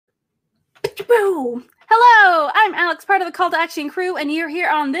Boo! Hello, I'm Alex, part of the Call to Action crew, and you're here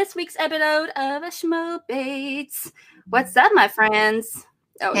on this week's episode of Schmo Bates. What's up, my friends?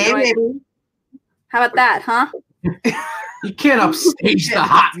 Oh, hey, baby. How about that, huh? You can't upstage the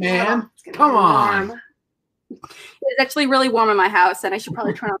hot man. Come on. It's actually really warm in my house, and I should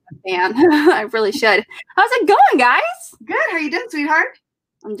probably turn on the fan. I really should. How's it going, guys? Good. How you doing, sweetheart?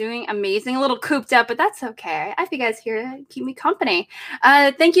 I'm doing amazing. A little cooped up, but that's okay. I have you guys here to keep me company.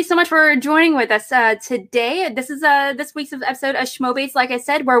 Thank you so much for joining with us today. This is this week's episode of Schmo Bates, like I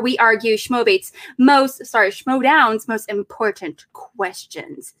said, where we argue Schmodown's most important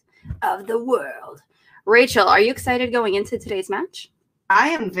questions of the world. Rachel, are you excited going into today's match? I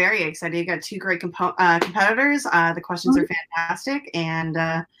am very excited. You got two great competitors. The questions are fantastic, and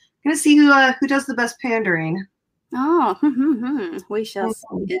gonna see who does the best pandering. Oh, we shall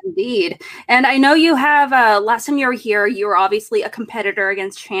see indeed. And I know you have, last time you were here, you were obviously a competitor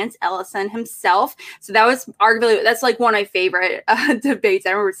against Chance Ellison himself. So that was arguably, that's like one of my favorite debates I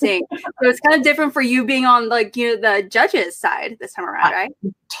remember seeing. So it's kind of different for you being on the judges' side this time around, right?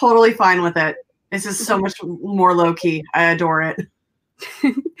 I'm totally fine with it. This is so much more low-key. I adore it.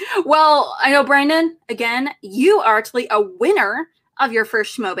 Well, I know, Brandon, again, you are actually a winner of your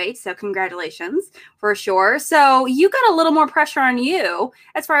first Schmo Bates, so congratulations for sure. So you got a little more pressure on you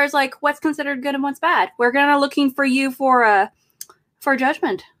as far as like what's considered good and what's bad. We're gonna looking for you for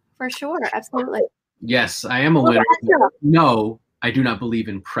judgment for sure. Absolutely. Yes, I am a winner. No, I do not believe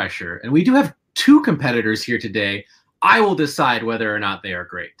in pressure, and we do have two competitors here today. I will decide whether or not they are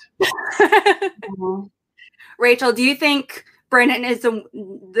great. Rachel, do you think Brandon is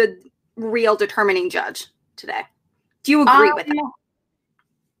the real determining judge today? Do you agree with that?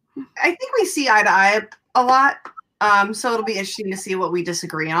 I think we see eye to eye a lot, so it'll be interesting to see what we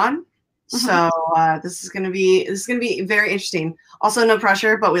disagree on. So this is gonna be very interesting. Also, no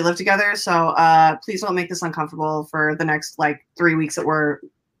pressure, but we live together, so please don't make this uncomfortable for the next 3 weeks that we're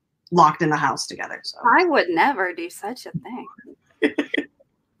locked in the house together. So I would never do such a thing.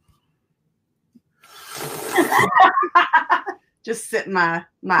 Just sit in my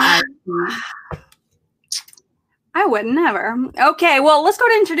eyes. I would never. Okay, well, let's go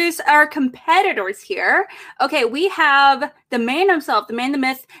to introduce our competitors here. Okay, we have the man himself, the man, the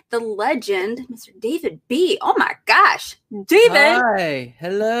myth, the legend, Mr. David B. Oh my gosh, David! Hi,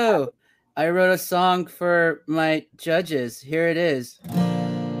 hello. I wrote a song for my judges. Here it is.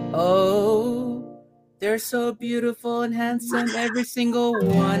 Oh, they're so beautiful and handsome, every single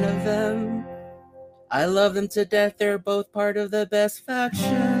one of them. I love them to death. They're both part of the best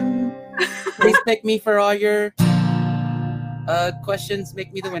faction. Please pick me for all your questions.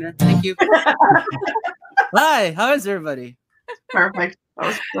 Make me the winner. Thank you. Hi, how is everybody? Perfect. That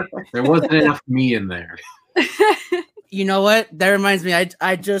was perfect. There wasn't enough me in there. You know what? That reminds me.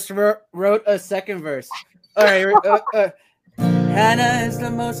 I just wrote a second verse. All right. Hannah is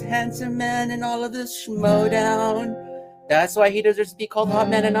the most handsome man in all of this Schmodown. That's why he deserves to be called Hot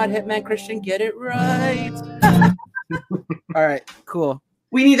Man and not Hitman Christian. Get it right. All right, cool.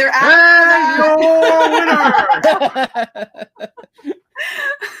 We neither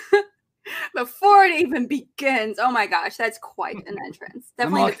Before it even begins, oh my gosh, that's quite an entrance.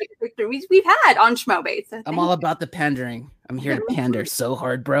 Definitely the biggest victory we've had on Schmo Bates. I'm all about the pandering. I'm here to pander so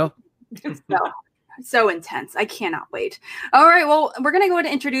hard, bro. So intense. I cannot wait. All right, well, we're going to go ahead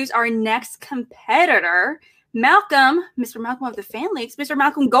and introduce our next competitor, Malcolm, Mr. Malcolm of the Fan Leagues. Mr.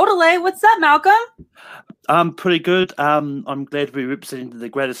 Malcolm Godelay. What's up, Malcolm? I'm pretty good. I'm glad to be representing the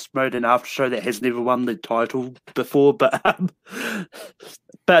greatest Schmodown after show that has never won the title before, but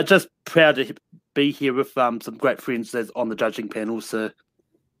just proud to be here with some great friends that's on the judging panel. So,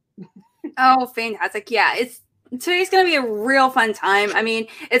 oh, fantastic! Yeah, today's going to be a real fun time. I mean,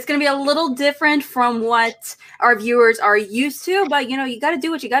 it's going to be a little different from what our viewers are used to, but you got to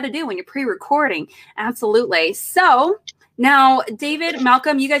do what you got to do when you're pre-recording. Absolutely. So now, David,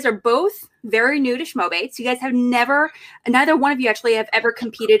 Malcolm, you guys are both very new to Schmo Bates. You guys have neither one of you actually have ever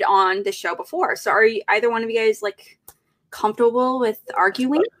competed on the show before. So are either one of you guys comfortable with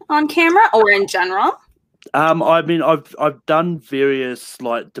arguing on camera or in general? I mean, I've done various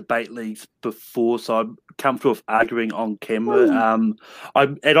debate leagues before, so I'm comfortable with arguing on camera.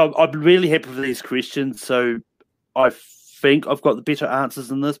 I'm really happy with these questions, so I think I've got the better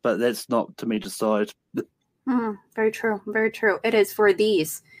answers in this, but that's not to me to decide. Very true, very true. It is for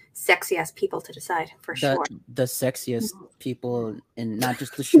these sexy ass people to decide for sure. The sexiest people, and not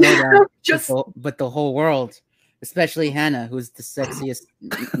just the Schmodown, but the whole world, especially Hannah, who's the sexiest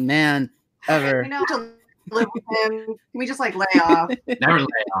man ever. Live with him. Can we just lay off? Never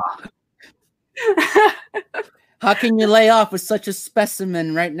lay off. How can you lay off with such a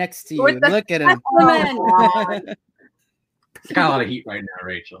specimen right next to you? With the Look at him. specimen. It's got a lot of heat right now,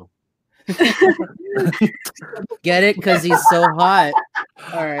 Rachel. Get it? Because he's so hot.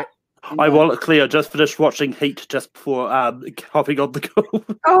 All right. Ironically, I just finished watching Heat just before hopping on the call.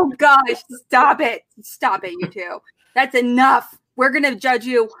 Oh gosh, stop it, you two. That's enough. We're going to judge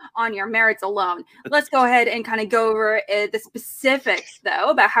you on your merits alone. Let's go ahead and kind of go over the specifics, though,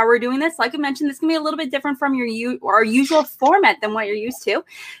 about how we're doing this. Like I mentioned, this can be a little bit different from our usual format than what you're used to.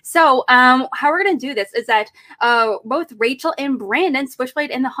 So how we're going to do this is that both Rachel and Brandon,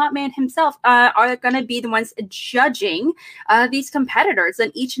 Switchblade and the Hot Man himself, are going to be the ones judging these competitors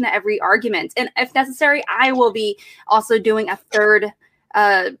in each and every argument. And if necessary, I will be also doing a third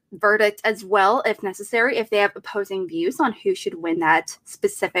verdict as well, if necessary, if they have opposing views on who should win that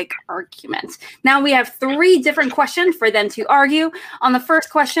specific argument. Now we have 3 different questions for them to argue. On the first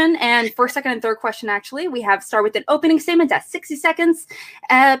question, and first, second, and third question, actually, we have start with an opening statement at 60 seconds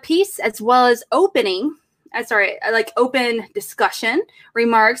piece, as well as open discussion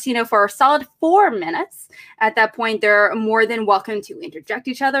remarks, for a solid 4 minutes. At that point, they're more than welcome to interject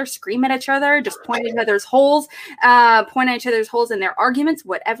each other, scream at each other, just point at each other's holes, in their arguments,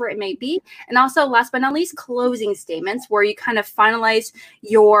 whatever it may be. And also, last but not least, closing statements where you kind of finalize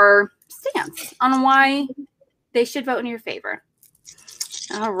your stance on why they should vote in your favor.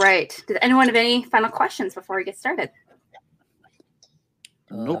 All right. Does anyone have any final questions before we get started?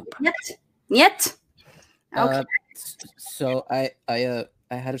 Nope. Yet. Okay. So I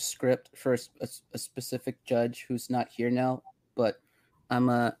had a script for a specific judge who's not here now, but I'm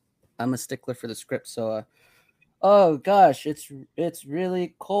a stickler for the script. So, oh gosh, it's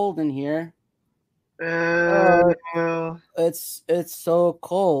really cold in here. It's so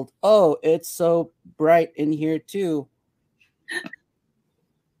cold. Oh, it's so bright in here too.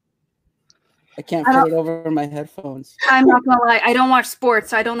 I can't put it over my headphones. I'm not gonna lie, I don't watch sports,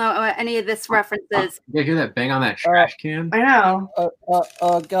 so I don't know any of this references. You hear that bang on that trash can? I know.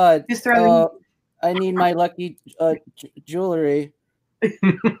 Oh God! Who's throwing? I need my lucky jewelry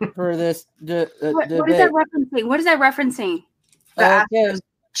for this. What is that referencing? What is that referencing? The Astros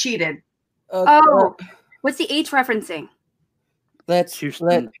cheated. What's the H referencing? Let's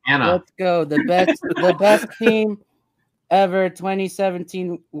go. The best team ever.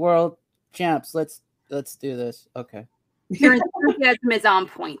 2017 World Champs. Let's do this. Okay. Your enthusiasm is on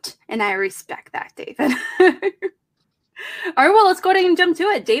point, and I respect that, David. All right, well, let's go ahead and jump to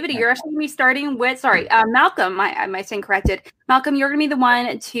it. David, you're actually going to be starting with, Malcolm, am I saying corrected? Malcolm, you're going to be the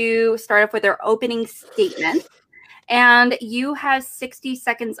one to start off with our opening statement. And you have 60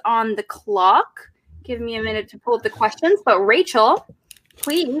 seconds on the clock. Give me a minute to pull up the questions. But Rachel,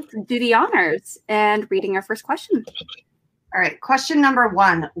 please do the honors and reading our first question. All right, question number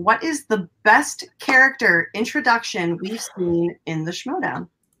 1. What is the best character introduction we've seen in the Schmodown?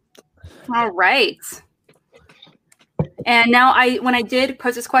 All right. And now when I did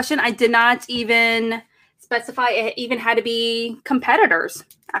pose this question, I did not even specify it even had to be competitors,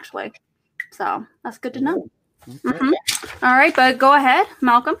 actually. So that's good to know. Mm-hmm. All right, but go ahead,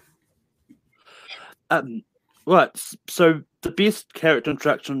 Malcolm. Right, so the best character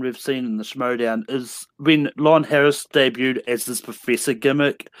interaction we've seen in the Schmodown is when Lon Harris debuted as this professor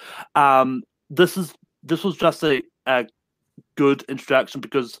gimmick. This was just a good introduction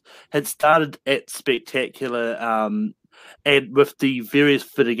because it started at Spectacular, and with the various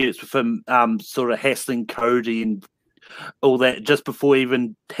vignettes with him sort of hassling Cody and all that just before he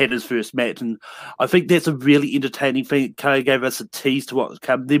even had his first match. And I think that's a really entertaining thing. It kind of gave us a tease to what was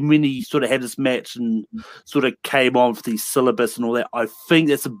coming. Then when he sort of had his match and sort of came on for the syllabus and all that, I think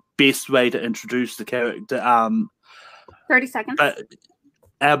that's the best way to introduce the character. 30 seconds.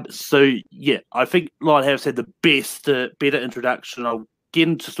 So, yeah, I think Lon Harris had the best, better introduction. I'll get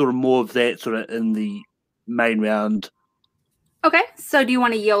into sort of more of that sort of in the main round. Okay, so do you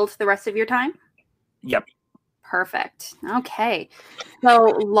want to yield the rest of your time? Yep. Perfect. Okay. So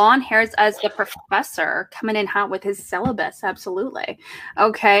Lon Harris as the professor coming in hot with his syllabus. Absolutely.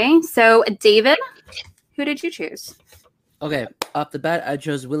 Okay. So David, who did you choose? Okay. Off the bat, I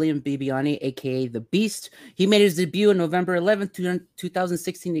chose William Bibiani, a.k.a. The Beast. He made his debut on November 11th,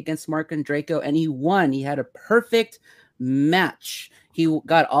 2016 against Mark Andreyko, and he won. He had a perfect match. He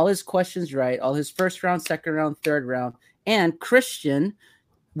got all his questions right, all his first round, second round, third round. And Christian,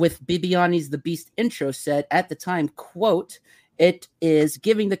 with Bibiani's The Beast intro, said at the time, quote, "It is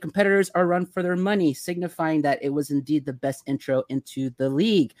giving the competitors a run for their money," signifying that it was indeed the best intro into the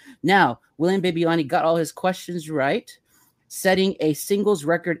league. Now, William Bibiani got all his questions right. setting a singles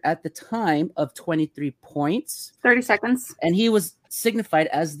record at the time of 23 points. 30 seconds. And he was signified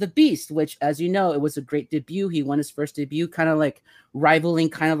as the Beast, which, as you know, it was a great debut. He won his first debut, kind of like rivaling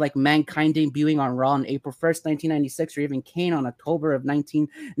kind of like Mankind debuting on Raw on April 1st, 1996, or even Kane on October of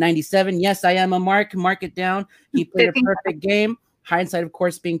 1997. Yes, I am a mark. Mark it down. He played a perfect game. Hindsight, of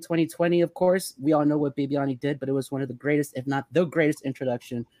course, being 2020, of course. We all know what Bibiani did, but it was one of the greatest, if not the greatest,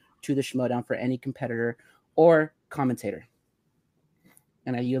 introduction to the Schmodown for any competitor or commentator.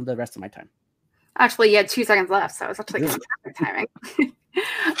 And I yield the rest of my time. Actually, you had 2 seconds left, so it was actually perfect timing.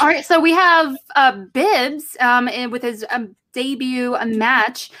 All right, so we have Bibbs with his debut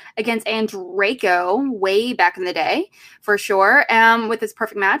match against Andreyko way back in the day, for sure, with his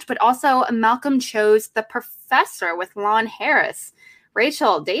perfect match. But also Malcolm chose the Professor with Lon Harris.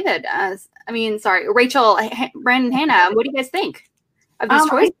 Rachel, David, Rachel, Brandon, Hannah, what do you guys think of these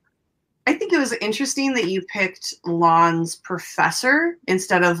choices? I think it was interesting that you picked Lon's Professor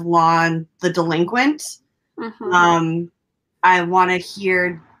instead of Lon the Delinquent. Mm-hmm. I want to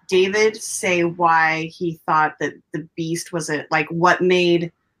hear David say why he thought that the Beast was what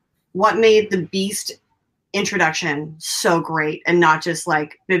made the Beast introduction so great and not just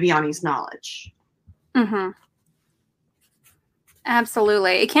like Bibiani's knowledge. Mm-hmm.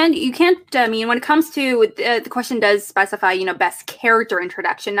 Absolutely. You can't, I mean, when it comes to, the question does specify, best character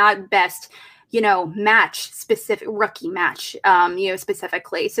introduction, not best, match specific, rookie match,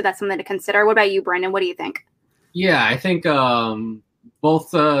 specifically. So that's something to consider. What about you, Brendan? What do you think? Yeah, I think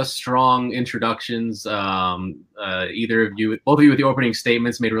both strong introductions. Both of you with the opening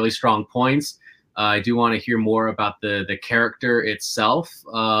statements made really strong points. I do want to hear more about the character itself,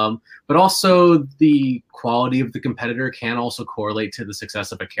 but also the quality of the competitor can also correlate to the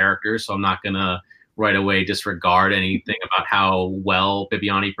success of a character. So I'm not going to right away disregard anything about how well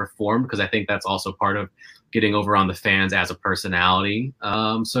Bibiani performed, because I think that's also part of getting over on the fans as a personality.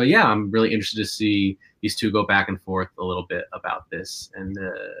 So yeah, I'm really interested to see these two go back and forth a little bit about this and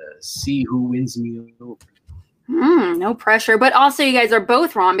see who wins me over. No pressure, but also you guys are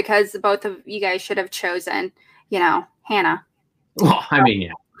both wrong because both of you guys should have chosen, Hannah. Well, I mean,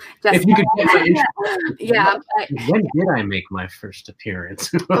 yeah. If you could get my interest, yeah. When did I make my first appearance?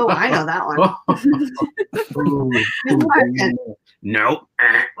 Oh, I know that one. Nope,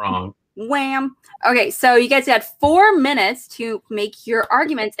 wrong. Wham. Okay, so you guys had 4 minutes to make your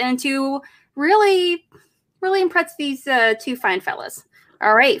arguments and to really, really impress these two fine fellas.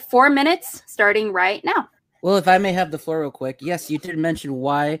 All right, 4 minutes starting right now. Well, if I may have the floor real quick. Yes, you did mention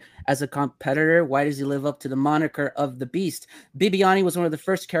why, as a competitor, why does he live up to the moniker of the Beast? Bibiani was one of the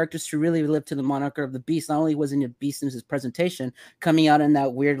first characters to really live to the moniker of the Beast. Not only was he a beast in his presentation, coming out in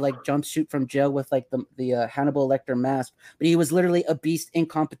that weird jumpsuit from jail with the Hannibal Lecter mask, but he was literally a beast in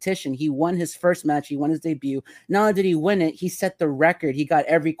competition. He won his first match. He won his debut. Not only did he win it, he set the record. He got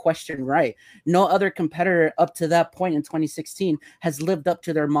every question right. No other competitor up to that point in 2016 has lived up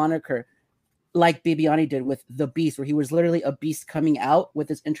to their moniker like Bibiani did with the Beast, where he was literally a beast coming out with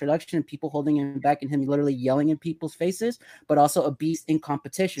his introduction and people holding him back and him literally yelling in people's faces, but also a beast in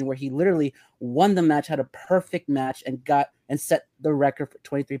competition where he literally won the match, had a perfect match, and set the record for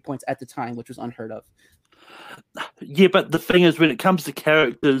 23 points at the time, which was unheard of. Yeah, but the thing is, when it comes to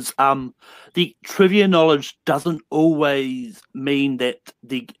characters, the trivia knowledge doesn't always mean that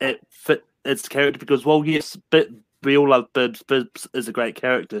it fit its character, because, well, yes, but we all love Bibbs. Bibbs is a great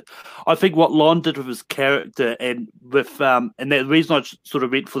character. I think what Lon did with his character and with and the reason I sort of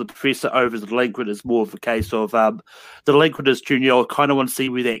went for the Professor over the Delinquent is more of a case of the Delinquent is junior. I kind of want to see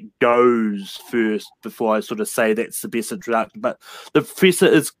where that goes first before I sort of say that's the best introduction. But the Professor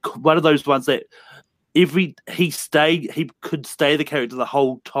is one of those ones that he could stay the character the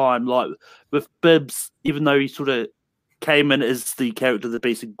whole time. Like with Bibbs, even though he sort of came in as the character of the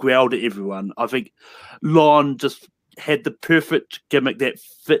Beast and growled at everyone, I think Lon just had the perfect gimmick that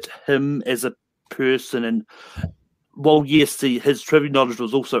fit him as a person. And well, yes, his trivia knowledge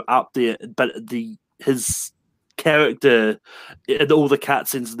was also up there, but his character and all the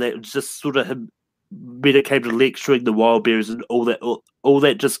cutscenes that was just sort of him when it came to lecturing the Wild Berries and all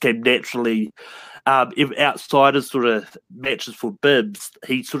that just came naturally. Outside of sort of matches for Bibbs,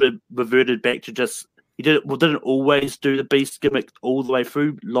 he sort of reverted back to just. He didn't always do the Beast gimmick all the way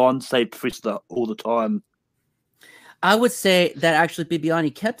through. Lon stayed Professor all the time. I would say that actually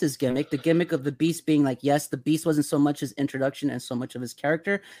Bibiani kept his gimmick, the gimmick of the Beast being like, yes, the Beast wasn't so much his introduction and so much of his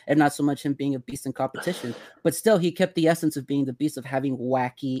character, and not so much him being a beast in competition, but still he kept the essence of being the Beast, of having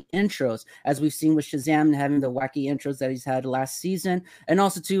wacky intros, as we've seen with Shazam and having the wacky intros that he's had last season. And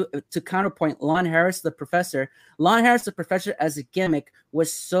also to counterpoint, Lon Harris the Professor as a gimmick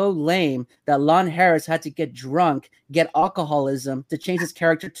was so lame that Lon Harris had to get drunk, get alcoholism to change his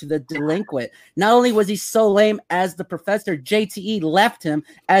character to the delinquent. Not only was he so lame as the Professor, JTE left him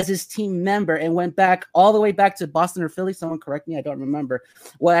as his team member and went back all the way back to Boston or Philly. Someone correct me, I don't remember.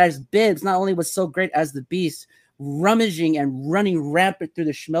 Whereas Bibbs not only was so great as the Beast, rummaging and running rampant through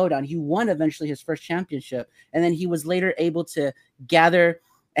the Schmodown, he won eventually his first championship, and then he was later able to gather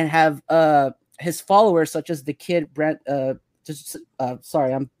and have his followers, such as the kid Brandon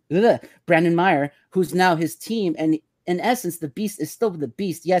Meyer, who's now his team. And in essence, the Beast is still the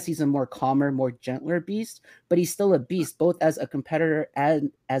Beast. Yes, he's a more calmer, more gentler Beast, but he's still a Beast, both as a competitor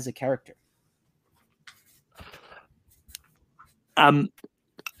and as a character. I mean,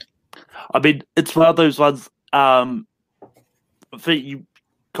 it's one of those ones. I think you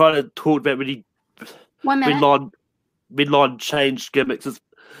kind of talked about when Lon changed gimmicks.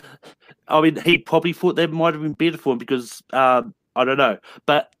 I mean, he probably thought that might have been better for him because I don't know,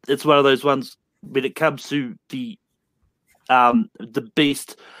 but it's one of those ones when it comes to the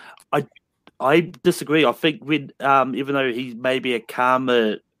Beast. I disagree. I think when even though he may be a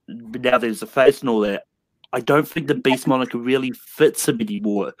calmer now, there's a face and all that, I don't think the Beast moniker really fits him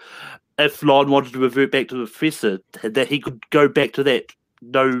anymore. If Lon wanted to revert back to the Professor, that he could go back to that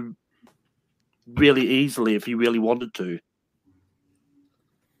really easily if he really wanted to.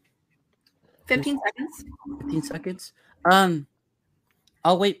 15 seconds. 15 seconds.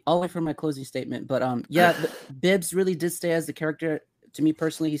 I'll wait for my closing statement. But yeah, Bibbs really did stay as the character. To me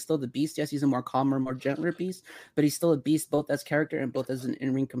personally, he's still the Beast. Yes, he's a more calmer, more gentler Beast, but he's still a Beast both as character and both as an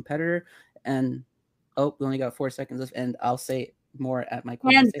in-ring competitor. And we only got 4 seconds left, and I'll say more at my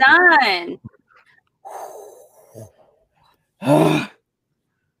closing statement. Done.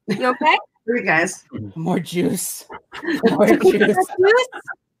 You okay? You guys. More juice. More juice.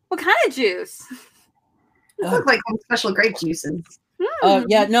 What kind of juice? It looks like some special grape juices. Oh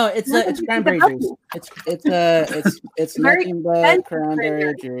yeah, no, it's cranberry juice. It's nothing but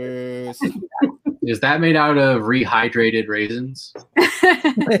cranberry juice. Is that made out of rehydrated raisins?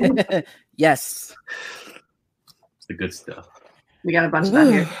 Yes. It's the good stuff. We got a bunch of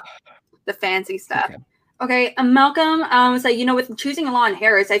that here. The fancy stuff. Okay, Malcolm, so, with choosing Lon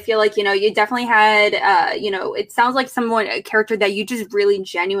Harris, I feel like, you definitely had, it sounds like a character that you just really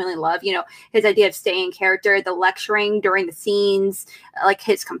genuinely love, his idea of staying in character, the lecturing during the scenes, like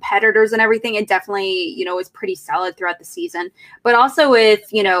his competitors and everything. It definitely, was pretty solid throughout the season. But also with,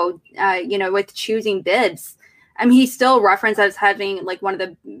 with choosing Bibbs, I mean, he's still referenced as having like one of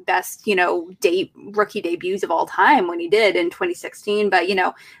the best, rookie debuts of all time when he did in 2016. But,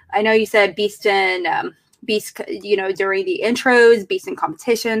 I know you said Beast, during the intros, Beast in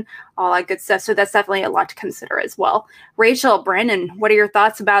competition, all that good stuff. So that's definitely a lot to consider as well. Rachel, Brandon, what are your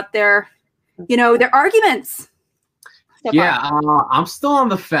thoughts about their arguments? I'm still on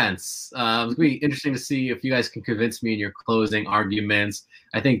the fence. It's going to be interesting to see if you guys can convince me in your closing arguments.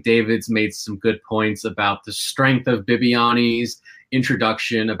 I think David's made some good points about the strength of Bibiani's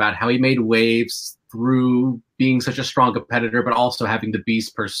introduction, about how he made waves through being such a strong competitor, but also having the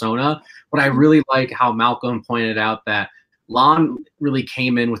Beast persona. But I really like how Malcolm pointed out that Lon really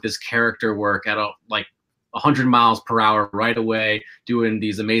came in with his character work at 100 miles per hour right away, doing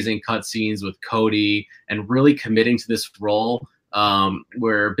these amazing cutscenes with Cody and really committing to this role.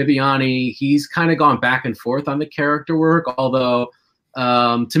 Where Bibiani, he's kind of gone back and forth on the character work, although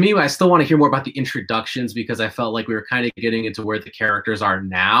to me, I still want to hear more about the introductions because I felt like we were kind of getting into where the characters are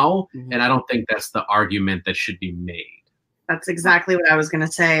now, and I don't think that's the argument that should be made. That's exactly what I was going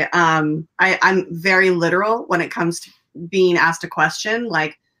to say. I'm very literal when it comes to being asked a question.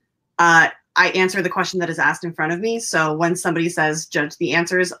 Like, I answer the question that is asked in front of me. So when somebody says, judge the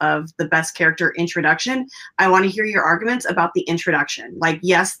answers of the best character introduction, I want to hear your arguments about the introduction. Like,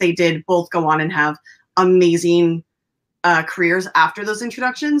 yes, they did both go on and have amazing careers after those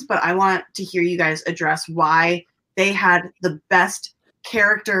introductions, but I want to hear you guys address why they had the best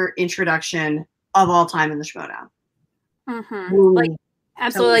character introduction of all time in the Schmodown. Like,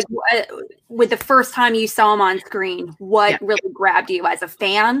 absolutely. Like, with the first time you saw him on screen, what really grabbed you as a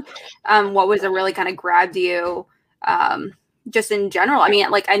fan? What was it really kind of grabbed you just in general? I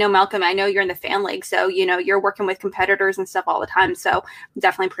mean, like, I know, Malcolm, I know you're in the fan league, so, you're working with competitors and stuff all the time. So I'm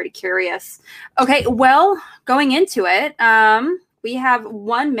definitely pretty curious. Okay, well, going into it, we have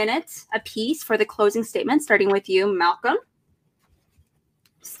 1 minute apiece for the closing statement, starting with you, Malcolm.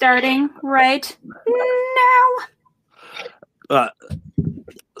 Starting right now.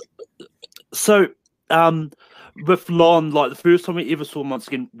 So, with Lon, like the first time we ever saw him once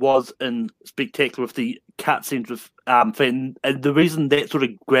again was in Spectacular with the cutscenes with Finn, and the reason that sort of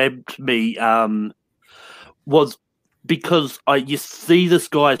grabbed me was because you see this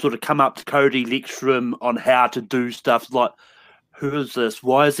guy sort of come up to Cody, lecture him on how to do stuff. Like, who is this?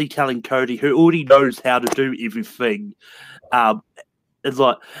 Why is he telling Cody, who already knows how to do everything? It's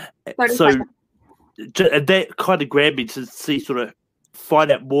like, so that kind of grabbed me to see sort of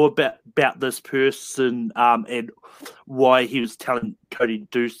find out more about this person and why he was telling Cody to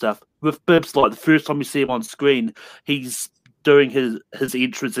do stuff. With Bibbs, like the first time you see him on screen, he's doing his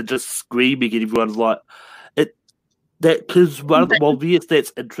entrance and just screaming at everyone. Like that, because yes,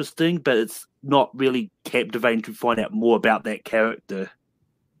 that's interesting, but it's not really captivating to find out more about that character.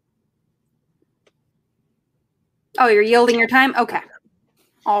 Oh, you're yielding your time? Okay.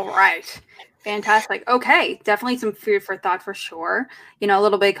 All right. Fantastic. Okay. Definitely some food for thought for sure. You know, a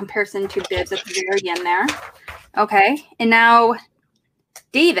little bit of comparison to Bibbs at the very end there. Okay. And now,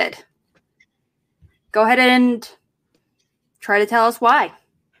 David, go ahead and try to tell us why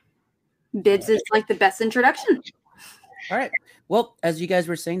Bibbs is like the best introduction. All right. Well, as you guys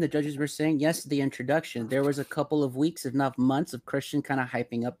were saying, the judges were saying, yes, the introduction. There was a couple of weeks, if not months, of Christian kind of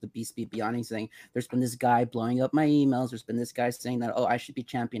hyping up the Beast Bibiani, saying, there's been this guy blowing up my emails. There's been this guy saying that, oh, I should be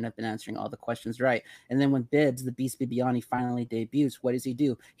champion. I've been answering all the questions right. And then when Bibbs, the Beast Bibiani, finally debuts, what does he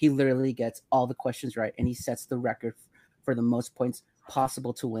do? He literally gets all the questions right, and he sets the record for the most points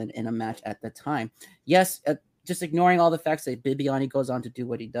possible to win in a match at the time. Yes, just ignoring all the facts that Bibiani goes on to do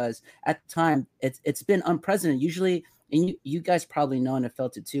what he does. At the time, it's been unprecedented. Usually, and you guys probably know and have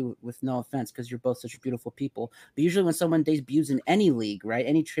felt it too, with no offense, because you're both such beautiful people. But usually when someone debuts in any league, right,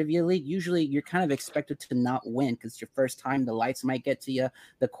 any trivia league, usually you're kind of expected to not win because it's your first time. The lights might get to you.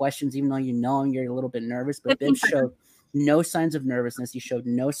 The questions, even though you know them, you're a little bit nervous. But Bibbs showed no signs of nervousness. He showed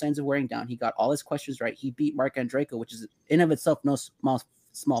no signs of wearing down. He got all his questions right. He beat Mark Andreyko, which is in of itself no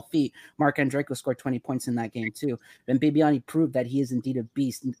small feat. Mark Andreyko scored 20 points in that game too. Then Bibiani proved that he is indeed a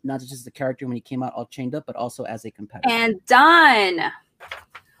beast, not just as a character when he came out all chained up, but also as a competitor. And done.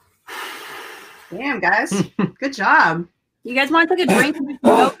 Damn, guys. Good job. You guys want to take a drink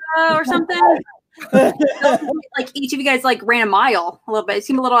yoga or something? Like each of you guys like ran a mile a little bit. You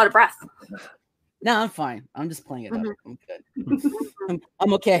seem a little out of breath. No, I'm fine. I'm just playing it up. I'm good.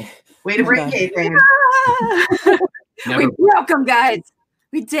 I'm okay. Way to break it, man. We broke them, guys.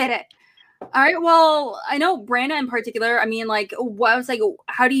 We did it. All right. Well, I know Brandon in particular. I mean, like,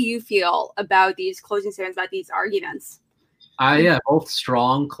 how do you feel about these closing statements, about these arguments? Yeah, both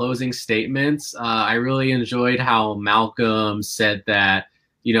strong closing statements. I really enjoyed how Malcolm said that,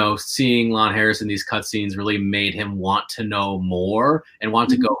 you know, seeing Lon Harris in these cutscenes really made him want to know more and want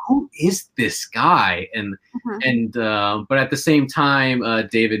to go, who is this guy? But at the same time,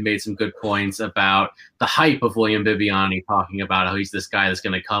 David made some good points about the hype of William Bibiani, talking about how he's this guy that's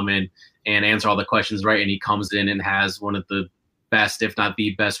going to come in and answer all the questions right. And he comes in and has one of the best, if not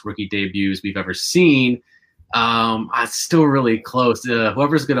the best rookie debuts we've ever seen. It's still really close.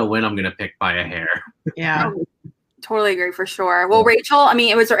 Whoever's going to win, I'm going to pick by a hair. Yeah. Totally agree for sure. Well, Rachel, I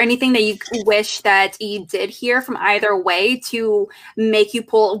mean, was there anything that you wish that you did hear from either way to make you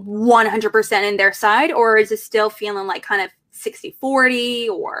pull 100% in their side, or is it still feeling like kind of 60-40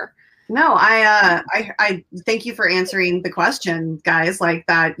 or? No, I thank you for answering the question, guys. Like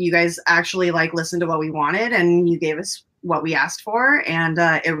that, you guys actually like listened to what we wanted and you gave us what we asked for, and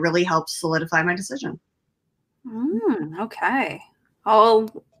it really helped solidify my decision. Okay. Oh,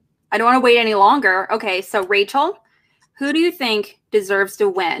 I don't want to wait any longer. Okay, so Rachel, who do you think deserves to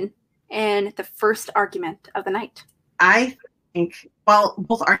win in the first argument of the night? I think, well,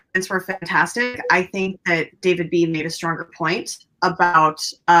 both arguments were fantastic. I think that David B made a stronger point about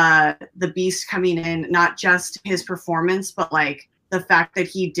the Beast coming in, not just his performance, but like the fact that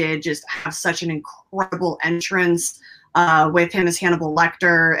he did just have such an incredible entrance with him as Hannibal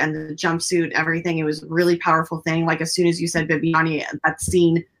Lecter and the jumpsuit, everything. It was a really powerful thing. Like as soon as you said Bibiani, that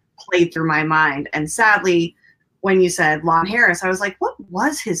scene played through my mind. And sadly, when you said Lon Harris, I was like, what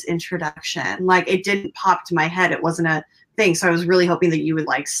was his introduction? Like it didn't pop to my head. It wasn't a thing. So I was really hoping that you would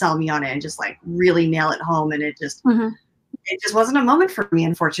like sell me on it and just like really nail it home. And it just wasn't a moment for me,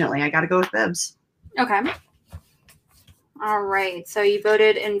 unfortunately. I got to go with Bibbs. Okay. All right. So you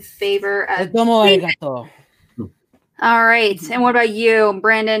voted in favor of. Domo arigato. All right. And what about you,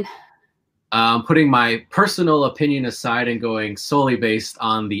 Brandon? Putting my personal opinion aside and going solely based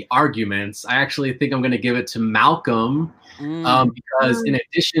on the arguments, I actually think I'm going to give it to Malcolm because in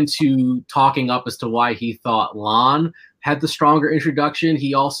addition to talking up as to why he thought Lon had the stronger introduction,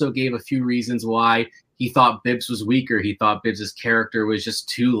 he also gave a few reasons why he thought Bibbs was weaker. He thought Bibbs's character was just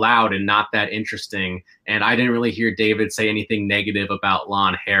too loud and not that interesting. And I didn't really hear David say anything negative about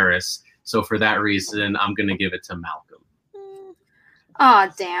Lon Harris. So for that reason, I'm going to give it to Malcolm.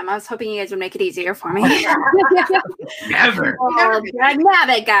 Oh, damn. I was hoping you guys would make it easier for me. Never. Oh, nab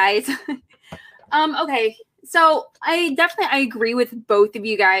it, guys. Okay. So I agree with both of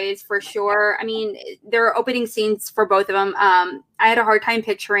you guys for sure. I mean, there are opening scenes for both of them. I had a hard time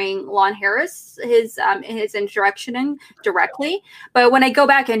picturing Lon Harris, his introduction directly. But when I go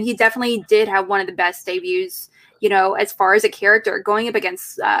back, and he definitely did have one of the best debuts, you know, as far as a character, going up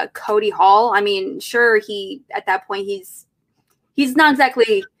against Cody Hall. I mean, sure, at that point, he's not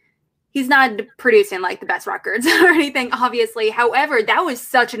producing like the best records or anything, obviously. However, that was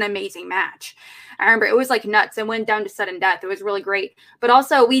such an amazing match. I remember it was like nuts. It went down to sudden death. It was really great. But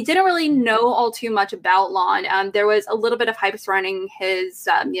also, we didn't really know all too much about Lon. There was a little bit of hype surrounding his,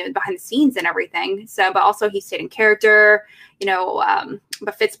 behind the scenes and everything. So, but also he stayed in character,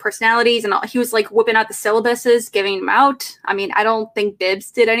 but Fitz personalities and all. He was like whipping out the syllabuses, giving them out. I mean, I don't think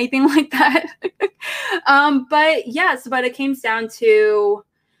Bibbs did anything like that. But yes, but it came down to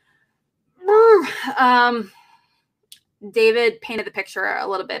David painted the picture a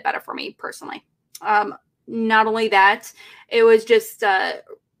little bit better for me personally. Not only that, it was just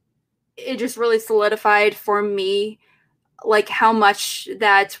it just really solidified for me like how much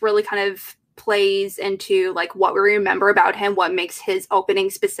that really kind of plays into like what we remember about him, what makes his opening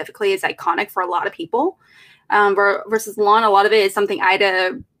specifically is iconic for a lot of people. Versus Lon, a lot of it is something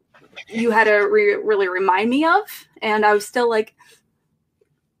you had to really remind me of, and I was still like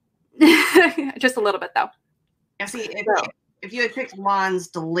just a little bit though. Yeah, see, if you had picked Lon's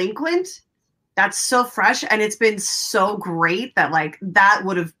Delinquent, that's so fresh, and it's been so great that like that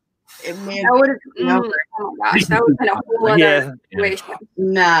would have. Oh my gosh, that would have been a whole other situation.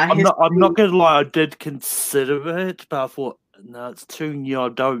 Nah, I'm not gonna lie. I did consider it, but I thought, no, it's too new. I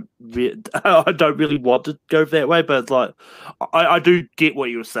don't really want to go that way. But it's like, I do get what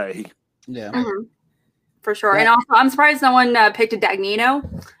you were saying. Yeah, for sure. Yeah. And also, I'm surprised no one picked a Dagnino.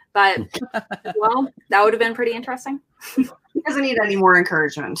 But well, that would have been pretty interesting. He doesn't need any more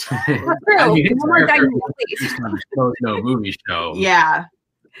encouragement. True. No movie show. Yeah.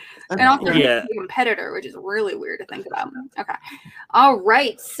 And also he's a competitor, which is really weird to think about. Okay. All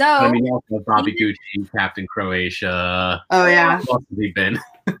right. So I mean, also Bobby Gucci, Captain Croatia. Oh yeah. What has he been?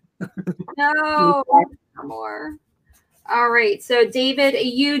 No more. All right. So David,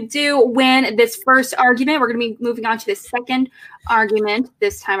 you do win this first argument. We're going to be moving on to the second argument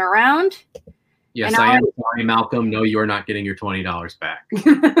this time around. Yes, I am sorry, Malcolm. No, you are not getting your $20 back. Did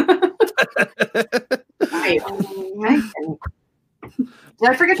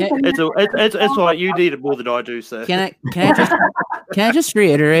I forget? It's all right. You need it more than I do, sir. Can I just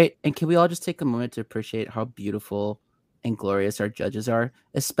reiterate? And can we all just take a moment to appreciate how beautiful and glorious our judges are,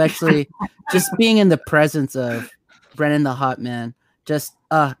 especially just being in the presence of Brennan the Hot Man. Just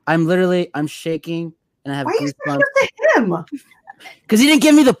I'm shaking and I have goosebumps. To him? Because you didn't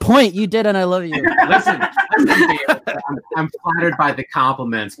give me the point. You did, and I love you. Listen, I'm flattered by the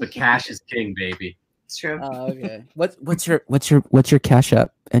compliments, but cash is king, baby. It's true. Oh, okay. What's your Cash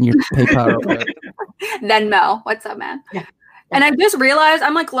App and your PayPal? Venmo. What's up, man? Yeah. And I just realized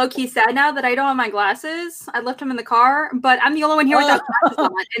I'm like low key sad now that I don't have my glasses. I left them in the car, but I'm the only one here without glasses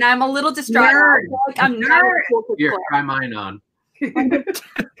on, and I'm a little distraught. I'm not. Here, try mine on. Flip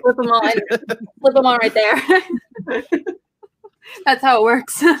them on right there. That's how it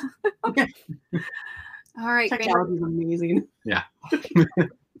works. All right, technology is amazing. Yeah.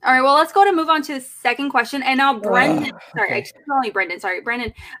 All right, well, let's go to move on to the second question. And now, Brendan,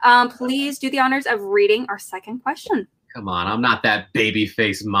 Brendan, please do the honors of reading our second question. Come on, I'm not that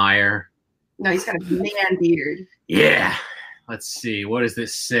baby-faced Meyer. No, he's got a man beard. Yeah. Let's see. What does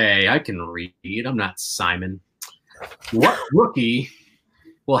this say? I can read. I'm not Simon. What rookie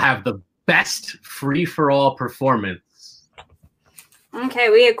will have the best free-for-all performance? Okay,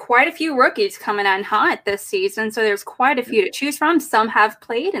 we had quite a few rookies coming on hot this season, so there's quite a few to choose from. Some have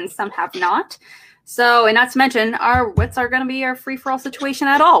played and some have not. So, and not to mention, what's going to be our free-for-all situation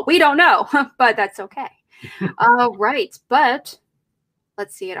at all? We don't know, but that's okay. All right, but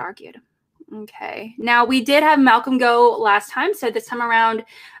let's see it argued. Okay, now we did have Malcolm go last time, so this time around,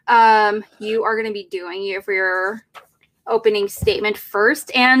 you are going to be doing your opening statement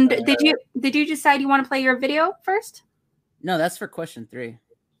first. And did you decide you want to play your video first? No, that's for question 3.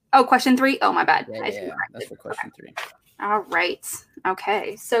 Oh, question 3. Oh, my bad. Yeah, I stand yeah, that's corrected. for question 3. All right.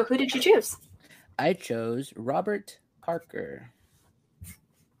 Okay. So who did you choose? I chose Robert Parker.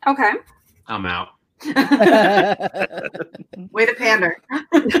 Okay. I'm out. Way to pander.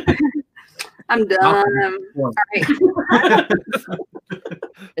 I'm done. All right.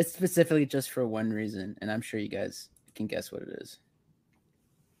 It's specifically just for one reason, and I'm sure you guys can guess what it is.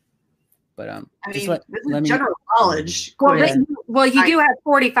 But I just mean, this is let me. general knowledge. Well, Yeah. you do have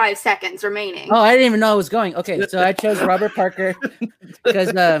 45 seconds remaining. Oh, I didn't even know it was going. Okay, so I chose Robert Parker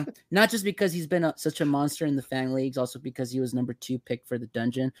because not just because he's been such a monster in the fan leagues, also because he was number 2 pick for the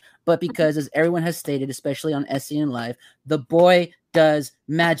dungeon, but because, as everyone has stated, especially on SEN Live, the boy does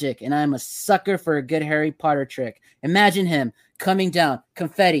magic, and I'm a sucker for a good Harry Potter trick. Imagine him coming down,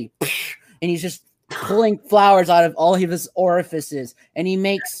 confetti, and he's just pulling flowers out of all of his orifices, and he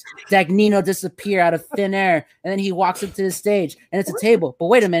makes Dagnino disappear out of thin air, and then he walks up to the stage, and it's a table. But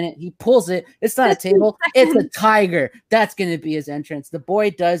wait a minute, he pulls it. It's not a table. It's a tiger. That's going to be his entrance. The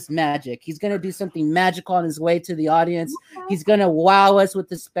boy does magic. He's going to do something magical on his way to the audience. He's going to wow us with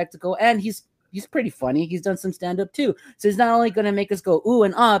the spectacle, and he's pretty funny. He's done some stand-up too. So he's not only going to make us go ooh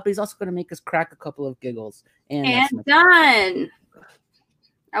and ah, but he's also going to make us crack a couple of giggles. And done.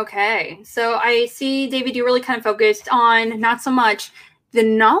 Okay, so I see, David, you really kind of focused on not so much the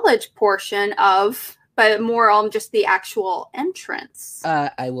knowledge portion of, but more on just the actual entrance.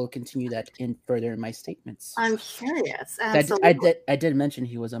 I will continue that further in my statements. I'm curious. I did mention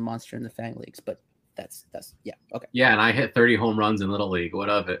he was a monster in the Fang Leagues, but that's yeah, okay. Yeah, and I hit 30 home runs in Little League. What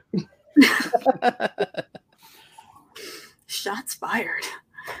of it? Shots fired.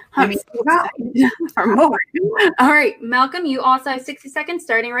 I mean, or more. All right, Malcolm, you also have 60 seconds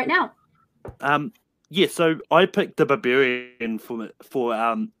starting right now. Yeah, so I picked the Barbarian for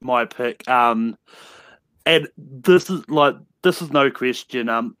my pick. And this is no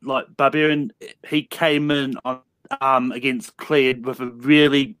question. Like Barbarian, he came in on against Cleared with a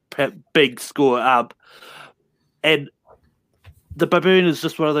really big score. And the Barbarian is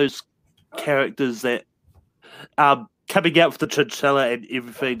just one of those characters that coming out with the chinchilla and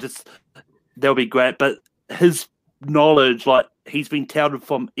everything, just they'll be great. But his knowledge, like he's been touted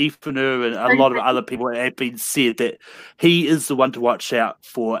from Ethaner and a lot of other people have been said that he is the one to watch out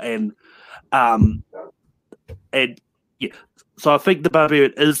for, and yeah. So I think the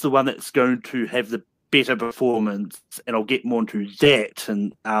Barbarian is the one that's going to have the better performance, and I'll get more into that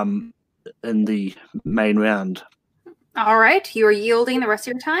in the main round. All right, you are yielding the rest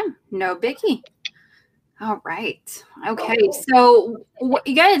of your time. No biggie. All right. Okay. So,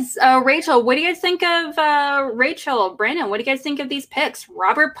 you guys, Rachel, what do you guys think of Rachel, Brandon? What do you guys think of these picks?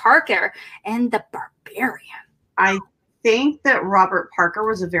 Robert Parker and the Barbarian. I think that Robert Parker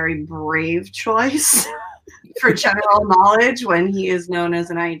was a very brave choice for general knowledge when he is known as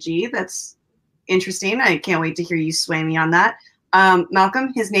an IG. That's interesting. I can't wait to hear you sway me on that.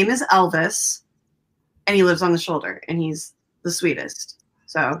 Malcolm, his name is Elvis, and he lives on the shoulder, and he's the sweetest.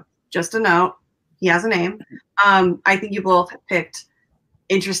 So, just a note. He has a name. I think you both picked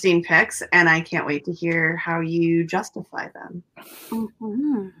interesting picks, and I can't wait to hear how you justify them.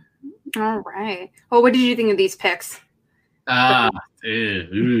 Mm-hmm. All right. Well, what did you think of these picks? Well,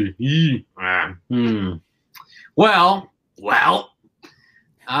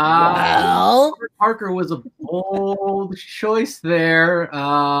 Parker was a bold choice there.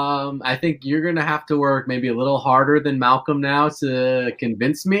 I think you're going to have to work maybe a little harder than Malcolm now to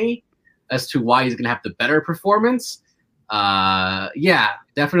convince me as to why he's going to have the better performance. Yeah,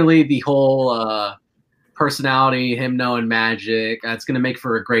 definitely the whole personality, him knowing magic, that's going to make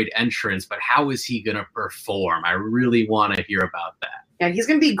for a great entrance, but how is he going to perform? I really want to hear about that. Yeah, he's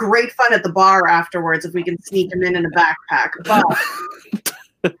going to be great fun at the bar afterwards if we can sneak him in a backpack. But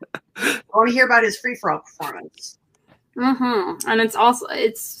I want to hear about his free-for-all performance. Mm-hmm. And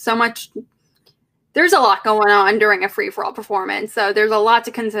it's so much. There's a lot going on during a free-for-all performance, so there's a lot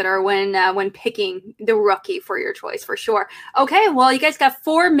to consider when picking the rookie for your choice, for sure. Okay, well, you guys got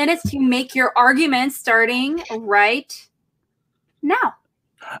 4 minutes to make your arguments, starting right now.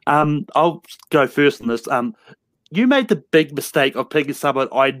 I'll go first on this. You made the big mistake of picking someone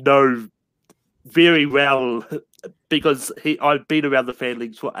I know very well because I've been around the fan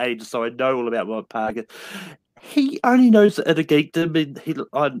leagues for ages, so I know all about Robert Parker. He only knows it a geekdom.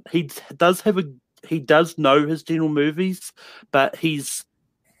 He does know his general movies, but he's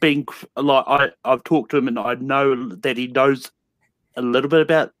been like I've talked to him and I know that he knows a little bit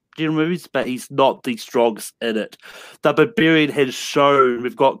about general movies, but he's not the strongest in it. The Barbarian has shown,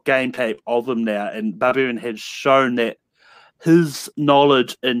 we've got game tape of him now, and Barbarian has shown that his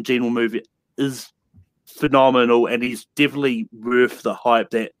knowledge in general movie is phenomenal, and he's definitely worth the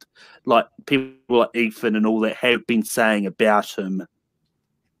hype that like people like Ethan and all that have been saying about him.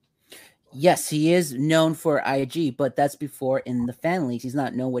 Yes, he is known for IG, but that's before in the fan leagues. He's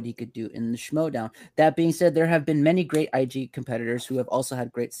not known what he could do in the Schmodown. That being said, there have been many great IG competitors who have also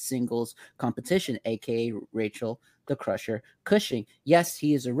had great singles competition, aka Rachel, the Crusher, Cushing. Yes,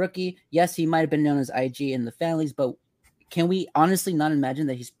 he is a rookie. Yes, he might have been known as IG in the fan leagues, but can we honestly not imagine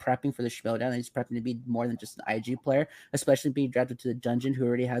that he's prepping for the Schmodown, that he's prepping to be more than just an IG player, especially being drafted to the Dungeon, who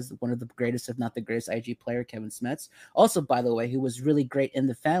already has one of the greatest, if not the greatest IG player, Kevin Smets. Also, by the way, who was really great in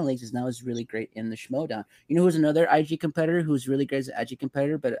the fan leagues, is now is really great in the Schmodown. You know who's another IG competitor who's really great as an IG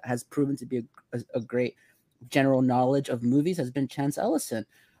competitor, but has proven to be a great general knowledge of movies, has been Chance Ellison.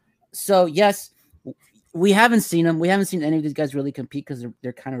 So, yes, we haven't seen him. We haven't seen any of these guys really compete because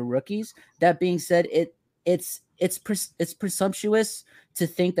they're kind of rookies. That being said, it's presumptuous to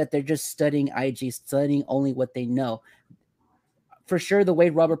think that they're just studying IG, studying only what they know. For sure, the way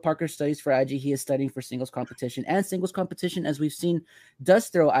Robert Parker studies for IG, he is studying for singles competition, and singles competition, as we've seen, does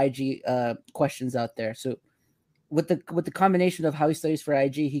throw IG questions out there. So with the combination of how he studies for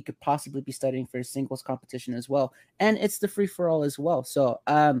IG, he could possibly be studying for singles competition as well, and it's the free for all as well. So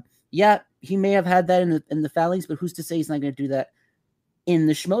yeah, he may have had that in the Fallings, but who's to say he's not going to do that in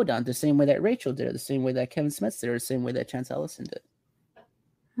the Schmodown, the same way that Rachel did, or the same way that Kevin Smets did, or the same way that Chance Ellison did.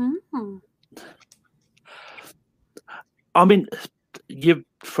 I mean, you've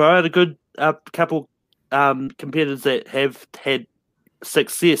thrown a good couple competitors that have had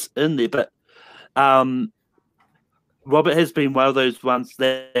success in there, but Robert has been one of those ones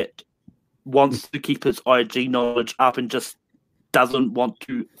that wants to keep his IG knowledge up and just doesn't want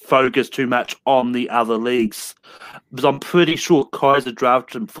to focus too much on the other leagues. Because I'm pretty sure Kaiser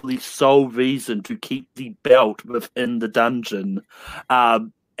drafted him for the sole reason to keep the belt within the Dungeon.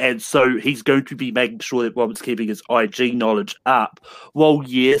 And so he's going to be making sure that Robert's keeping his IG knowledge up. Well,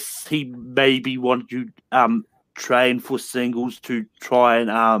 yes, he maybe wanted to train for singles to try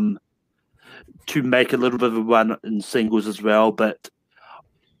and to make a little bit of a run in singles as well. But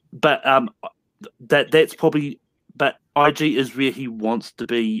that's probably. But IG is where he wants to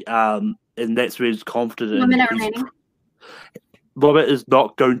be, and that's where he's confident. Robert is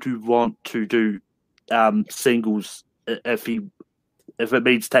not going to want to do singles if it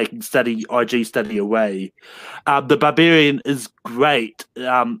means taking IG study away. The Barbarian is great,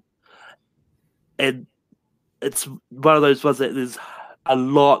 and it's one of those ones that there's a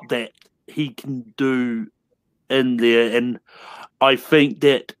lot that he can do in there, and I think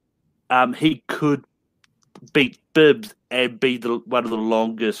that he could beat Bibbs and be one of the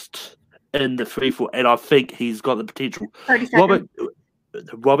longest in the free-for-all, and I think he's got the potential.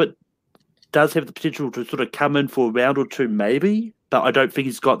 Robert does have the potential to sort of come in for a round or two, maybe, but I don't think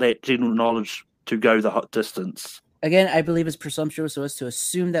he's got that general knowledge to go the hot distance. Again, I believe it's presumptuous of us to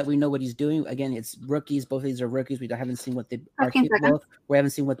assume that we know what he's doing. Again, it's rookies. Both of these are rookies. We haven't seen what they are capable of. We haven't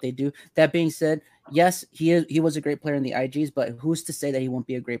seen what they do. That being said, yes, he was a great player in the IGs, but who's to say that he won't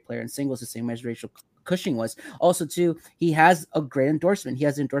be a great player in singles the same way as Rachel Cushing was? Also, too, he has a great endorsement. He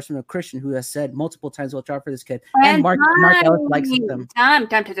has the endorsement of Christian, who has said multiple times, "Watch out for this kid." And Mark Ellis likes him.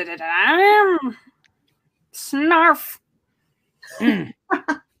 Snarf.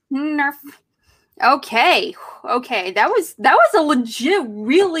 Snarf. Okay. That was a legit,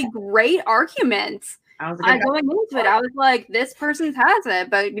 really great argument. Going into it, I was like, this person has it,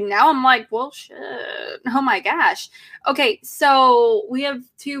 but now I'm like, well, shit. Oh my gosh. Okay, so we have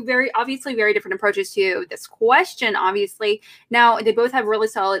two obviously very different approaches to this question, obviously. Now, they both have really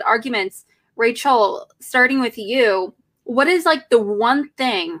solid arguments. Rachel, starting with you, what is like the one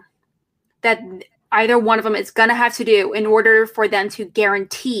thing that either one of them is going to have to do in order for them to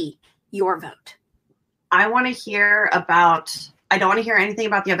guarantee your vote? I want to hear I don't want to hear anything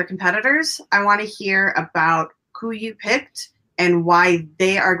about the other competitors. I want to hear about who you picked and why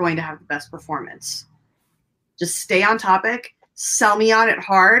they are going to have the best performance. Just stay on topic, sell me on it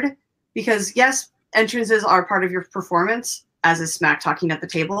hard, because yes, entrances are part of your performance, as is Smack talking at the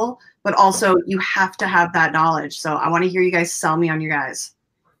table, but also you have to have that knowledge. So I want to hear you guys sell me on your guys.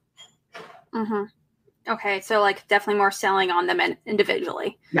 Mm-hmm. Okay, so like definitely more selling on them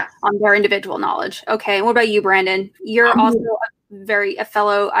individually. Yeah. On their individual knowledge. Okay, what about you, Brandon? You're also a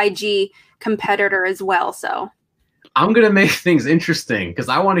fellow IG competitor as well, so. I'm going to make things interesting because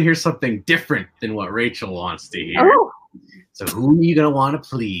I want to hear something different than what Rachel wants to hear. Oh. So who are you going to want to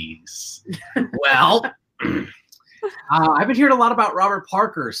please? Well, I've been hearing a lot about Robert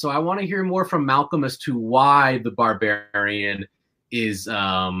Parker, so I want to hear more from Malcolm as to why the Barbarian is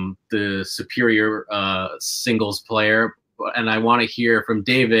the superior singles player. And I want to hear from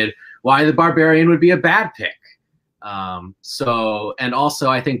David why the Barbarian would be a bad pick. And also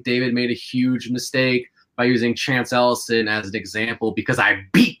I think David made a huge mistake by using Chance Ellison as an example because I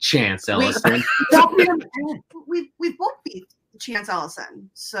beat Chance Ellison. We both beat Chance Ellison,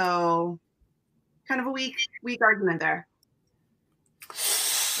 so kind of a weak argument there.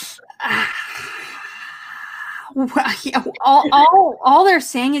 all they're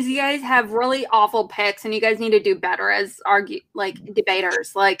saying is you guys have really awful picks and you guys need to do better as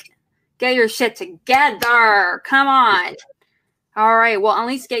debaters. Like, get your shit together. Come on. All right. Well, at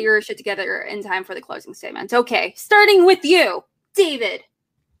least get your shit together in time for the closing statement. Okay. Starting with you, David.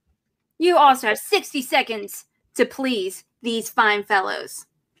 You also have 60 seconds to please these fine fellows.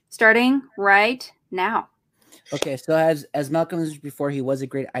 Starting right now. Okay, so as Malcolm mentioned before, he was a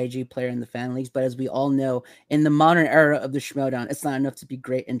great IG player in the fan leagues, but as we all know, in the modern era of the Schmodown, it's not enough to be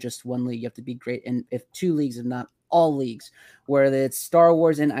great in just one league. You have to be great in two leagues, if not all leagues, whether it's Star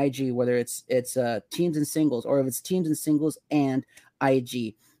Wars and IG, whether it's teams and singles, or if it's teams and singles and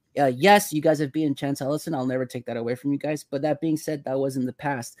IG. Yes, you guys have beaten Chance Ellison. I'll never take that away from you guys. But that being said, that was in the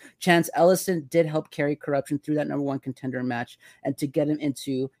past. Chance Ellison did help carry Corruption through that number one contender match and to get him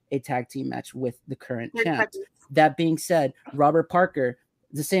into a tag team match with the current champ. That being said, Robert Parker,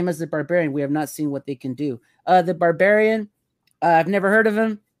 the same as the Barbarian, we have not seen what they can do. The Barbarian, I've never heard of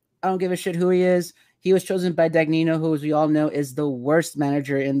him. I don't give a shit who he is. He was chosen by Dagnino, who, as we all know, is the worst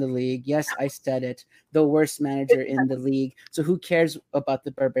manager in the league. Yes, I said it. The worst manager in the league. So who cares about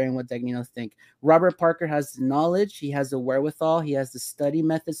the Barbarian, what Dagnino think? Robert Parker has the knowledge. He has the wherewithal. He has the study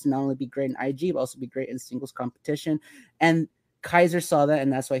methods to not only be great in IG, but also be great in singles competition. And Kaiser saw that,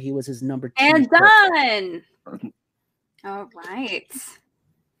 and that's why he was his number 2. And done. All right.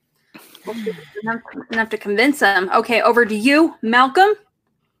 Enough to convince him. Okay, over to you, Malcolm.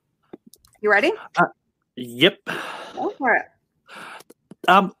 You ready? Yep. Go for it.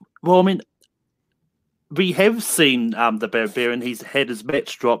 Well, I mean, we have seen the Barbarian. He's had his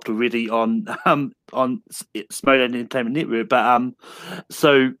match dropped already on Schmodown Entertainment Network. But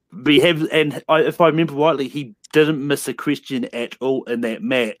so we have, and if I remember rightly, he didn't miss a question at all in that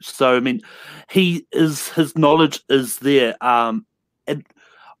match. So I mean, his knowledge is there, and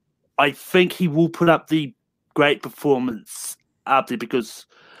I think he will put up the great performance up there because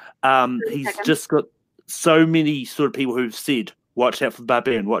he's just got so many sort of people who've said, watch out for the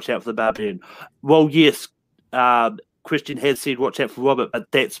Barbarian, watch out for the Barbarian. Well, yes, Christian has said watch out for Robert,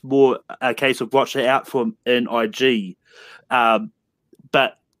 but that's more a case of watch out for him in IG.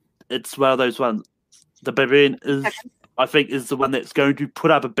 But it's one of those ones. The Barbarian is, I think, is the one that's going to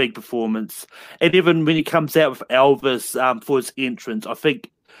put up a big performance. And even when he comes out with Elvis for his entrance, I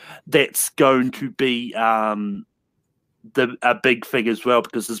think that's going to be a big thing as well,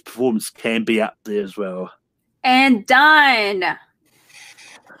 because his performance can be up there as well. And done.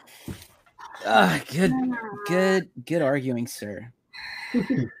 Good arguing, sir.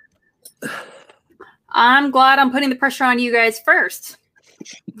 I'm glad I'm putting the pressure on you guys first.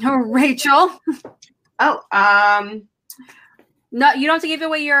 Rachel. Oh, no, you don't have to give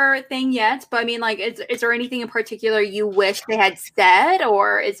away your thing yet, but I mean, like, is there anything in particular you wish they had said,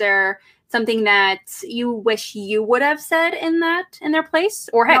 or is there something that you wish you would have said in their place?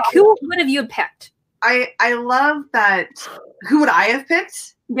 Or heck, who would have you picked? I love that. Who would I have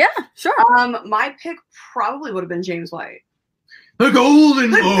picked? Yeah, sure. My pick probably would have been James White. The Golden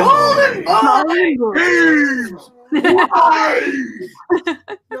Boy.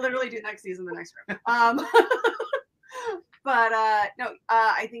 You'll literally do next season, the next room. But no,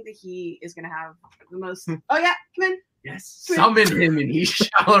 I think that he is going to have the most. Oh yeah, come in. Yes, summon him and he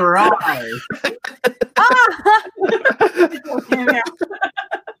shall arise.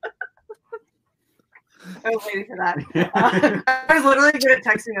 I was waiting for that. I was literally good at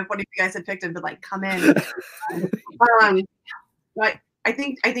texting if one of you guys had picked him, but like, come in. But I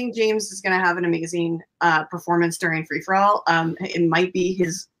think James is going to have an amazing performance during Free For All. It might be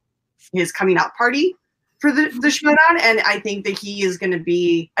his coming out party for the Schmodown, and I think that he's going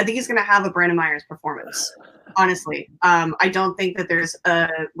to have a Brandon Myers performance. Honestly, I don't think that there's a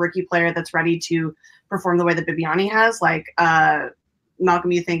rookie player that's ready to perform the way that Bibiani has. Like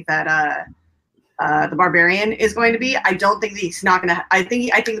Malcolm, you think that the Barbarian is going to be? I don't think that he's not going to. I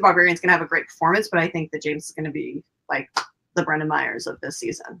think the Barbarian's going to have a great performance, but I think that James is going to be like the Brendan Myers of this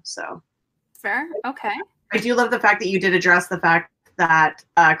season. So fair, okay. I do love the fact that you did address the fact that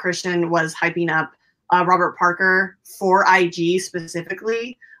Christian was hyping up Robert Parker for IG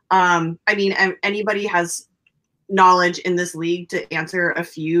specifically. I mean, anybody has knowledge in this league to answer a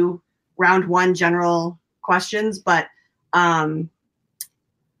few round one general questions, but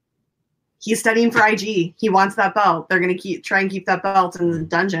he's studying for IG. He wants that belt. They're going to try and keep that belt in the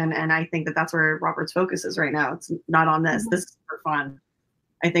dungeon. And I think that that's where Robert's focus is right now. It's not on this. This is for fun,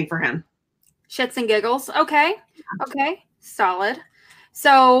 I think, for him. Shits and giggles. Okay. Solid.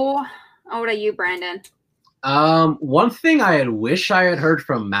 So, what are you, Brandon? One thing I wish I had heard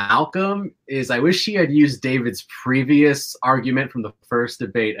from Malcolm is I wish he had used David's previous argument from the first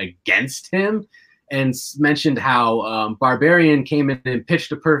debate against him and mentioned how Barbarian came in and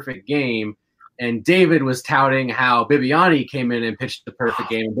pitched a perfect game, and David was touting how Bibiani came in and pitched the perfect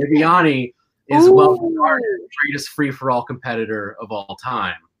game. Bibiani is well regarded the greatest free-for-all competitor of all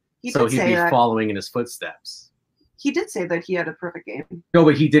time. He'd be following in his footsteps. He did say that he had a perfect game. No,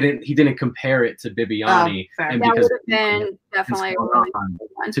 but he didn't compare it to Bibiani. And that would have been definitely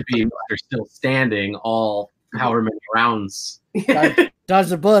to be they're still standing all however many rounds. Dodge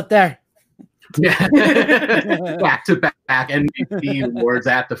the bullet there. Yeah. Back to back MVP awards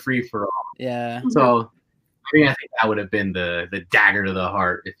at the free for all. Yeah. So I think that would have been the dagger to the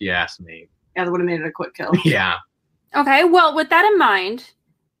heart, if you ask me. Yeah, that would have made it a quick kill. Yeah. Okay, well, with that in mind,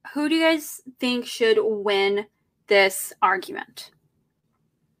 who do you guys think should win this argument?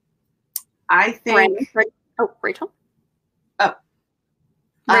 I think Rachel. Rachel. I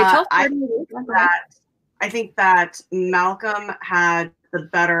think that Malcolm had the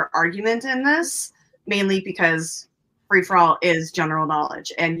better argument in this, mainly because free for all is general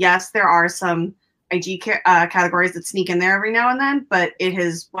knowledge, and yes, there are some IG categories that sneak in there every now and then, but it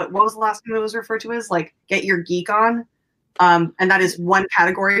has what was the last time it was referred to as like get your geek on, and that is one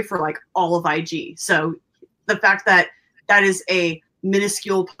category for like all of IG. So the fact that is a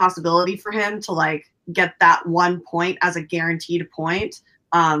minuscule possibility for him to like get that 1 point as a guaranteed point.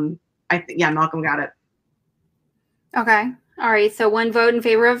 I think Malcolm got it. Okay. All right. So 1 vote in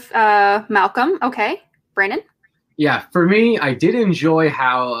favor of Malcolm. Okay. Brandon? Yeah, for me, I did enjoy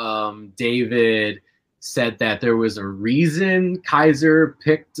how David said that there was a reason Kaiser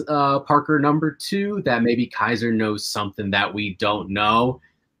picked Parker number 2, that maybe Kaiser knows something that we don't know.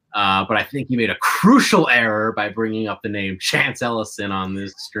 But I think he made a crucial error by bringing up the name Chance Ellison on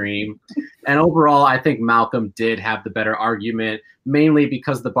this stream. And overall, I think Malcolm did have the better argument, mainly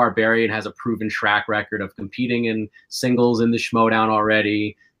because the Barbarian has a proven track record of competing in singles in the Schmodown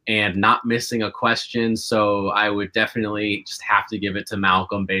already and not missing a question. So I would definitely just have to give it to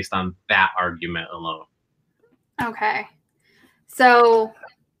Malcolm based on that argument alone. Okay. So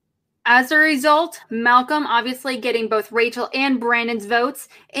as a result, Malcolm obviously getting both Rachel and Brandon's votes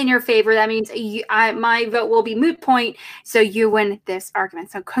in your favor. That means my vote will be moot point, so you win this argument.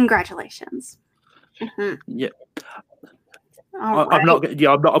 So congratulations. Mm-hmm. Yeah. I'm not going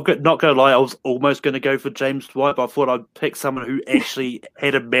to lie. I was almost going to go for James Dwight, but I thought I'd pick someone who actually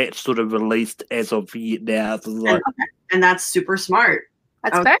had a match sort of released as of yet now. So and that's super smart.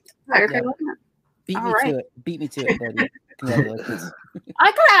 That's fair. Beat me to it, buddy. Congratulations.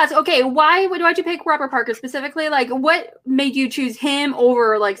 I could ask, okay, why'd you pick Robert Parker specifically? Like, what made you choose him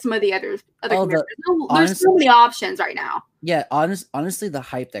over like some of the other there's so many options right now. Yeah, honestly, the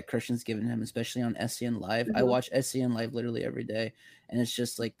hype that Christian's given him, especially on SCN Live. I watch SCN Live literally every day, and it's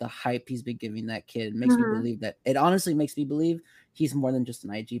just like the hype he's been giving that kid makes me believe that. It honestly makes me believe he's more than just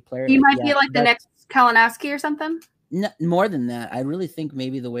an IG player. He might be like the next Kalinowski or something. No, more than that, I really think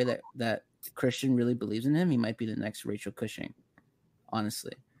maybe the way that Christian really believes in him, he might be the next Rachel Cushing,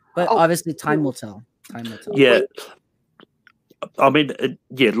 honestly. But obviously, time will tell. Yeah. I mean,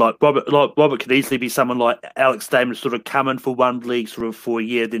 like Robert could easily be someone like Alex Damon, sort of come in for one league sort of for a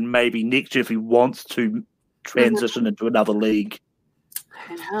year, then maybe next year if he wants to transition into another league.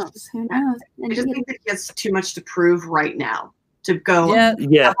 Who knows? I just think that he has too much to prove right now to go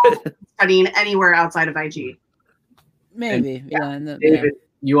studying anywhere outside of IG. Maybe, David,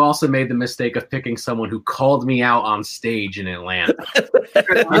 you also made the mistake of picking someone who called me out on stage in Atlanta.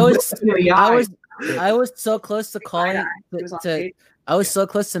 I was so close to calling I was so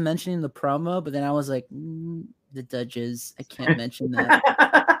close to mentioning the promo, but then I was like, the Dudges. I can't mention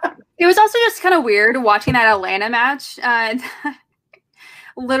that. It was also just kind of weird watching that Atlanta match.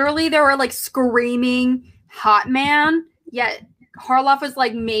 Literally, they were like screaming "Hot Man," yet Harloff was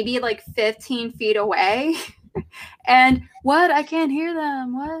like maybe like 15 feet away. And what? I can't hear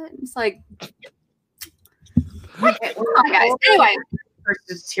them. What? It's like, come on, guys. Anyway,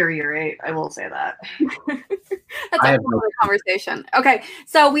 deteriorate. I will say that. That's a whole conversation. Okay,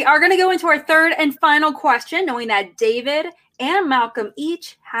 so we are going to go into our third and final question, knowing that David and Malcolm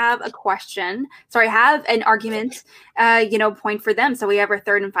each have an argument, point for them. So we have our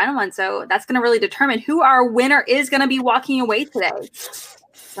third and final one. So that's going to really determine who our winner is going to be walking away today.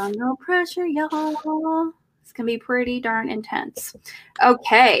 So no pressure, y'all. It's going to be pretty darn intense.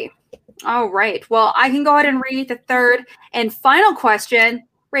 Okay. All right. Well, I can go ahead and read the third and final question.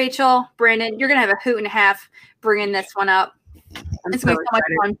 Rachel, Brandon, you're going to have a hoot and a half bringing this one up. It's going to be so much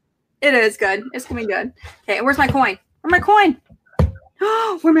fun. It is good. It's going to be good. Okay, where's my coin? Where's my coin?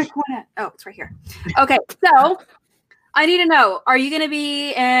 Where's my coin at? Oh, it's right here. Okay, so I need to know,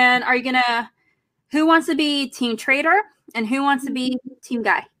 who wants to be Team Trader and who wants to be Team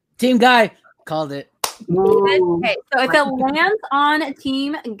Guy? Team Guy. Called it. Okay, so if it lands on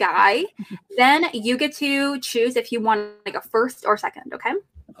Team Guy, then you get to choose if you want to go first or second, okay?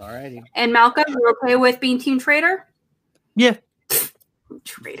 Alrighty. And Malcolm, you're okay with being Team Trader? Yeah.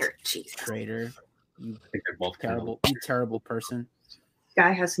 Trader, jeez. Trader. You I think they're both terrible person.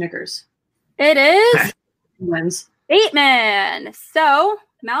 Guy has Snickers. It is He wins. Bateman. So,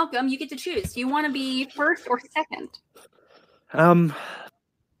 Malcolm, you get to choose. Do you want to be first or second?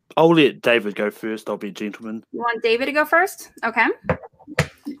 I'll let David go first. I'll be a gentleman. You want David to go first? Okay.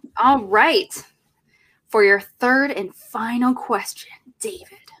 All right. For your third and final question, David.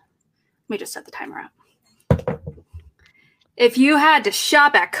 Let me just set the timer up. If you had to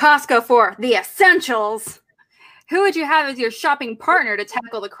shop at Costco for the essentials, who would you have as your shopping partner to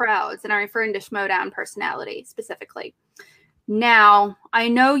tackle the crowds? And I'm referring to Schmodown personality specifically. Now, I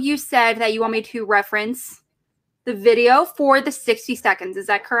know you said that you want me to reference the video for the 60 seconds. Is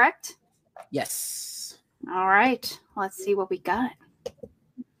that correct? Yes. All right. Let's see what we got.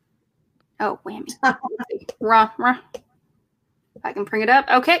 Oh, whammy. Ruh. I can bring it up.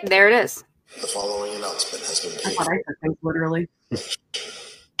 Okay, there it is. The following announcement has been I made. thought I said things literally.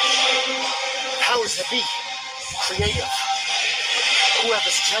 Powers that be, creative,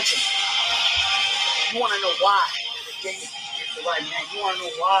 whoever's judging. You want to know why? David is the right man. You want to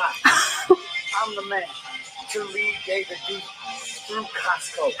know why? I'm the man to lead David D through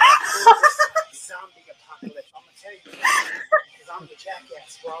Costco. Through this zombie apocalypse. I'm going to tell you, because I'm the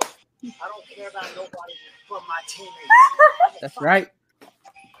jackass, bro. I don't care about nobody but my teammates. That's right.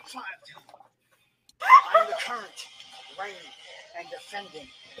 I'm the current reigning and defending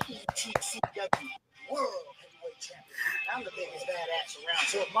ETCW World Heavyweight Champion. I'm the biggest badass around.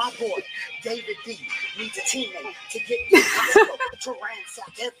 So if my boy, David D, needs a teammate to get to Costco to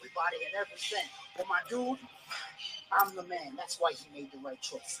ransack everybody and everything, well, my dude, I'm the man. That's why he made the right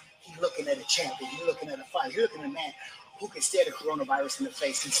choice. He's looking at a champion. He's looking at a fight. He's looking at a man who can stare the coronavirus in the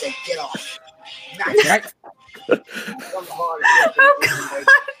face and say, get off. Nice. Right. I'm the hardest working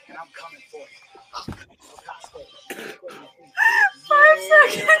and I'm coming for you. For Costco. 5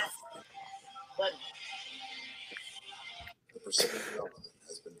 seconds. But The Pacific element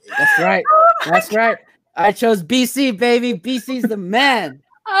has been That's right. That's right. I chose BC, baby. BC's the man.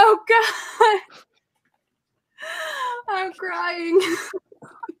 Oh, God. I'm crying.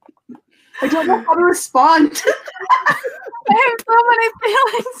 I don't know how to respond. I have so many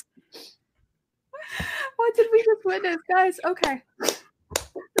feelings. What did we just witness, guys? Okay.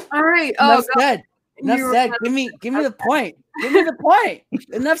 All right. Oh, Enough said. Enough You- said. Give me the point. Give me the point.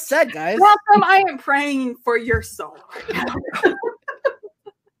 Enough said, guys. Welcome. I am praying for your soul right now.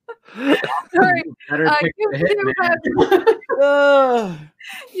 Sorry. Better pick You, the hit, you man. have, Ugh.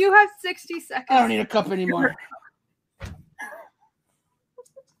 you have 60 seconds. I don't need a cup anymore.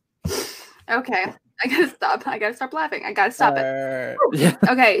 Okay. I gotta stop laughing. I gotta stop it. Yeah.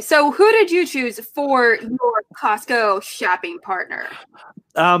 Okay, so who did you choose for your Costco shopping partner?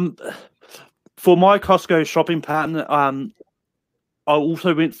 For my Costco shopping partner, I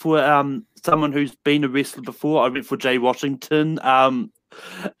also went for someone who's been a wrestler before. I went for Jay Washington.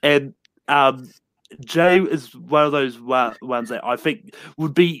 And Jay is one of those ones that I think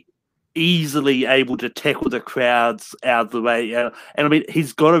would be easily able to tackle the crowds out of the way. And I mean,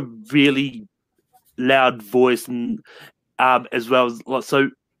 he's got a really loud voice, and as well as so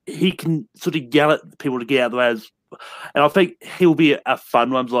he can sort of yell at people to get out of the way. And I think he'll be a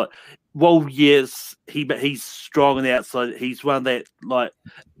fun one. Like, well, yes, he's strong on the outside. He's one that, like,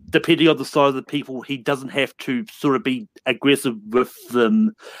 depending on the size of the people, he doesn't have to sort of be aggressive with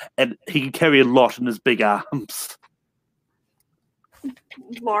them, and he can carry a lot in his big arms.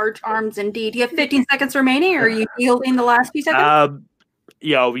 Large arms, indeed. You have 15 seconds remaining, or are you yielding the last few seconds?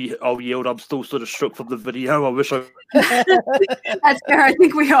 Yeah, I'll yield. I'm still sort of shook from the video. I wish I. That's fair. I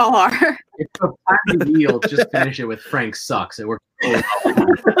think we all are. If the time to yield, just finish it with Frank sucks. It worked.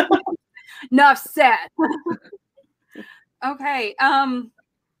 Enough said. Okay.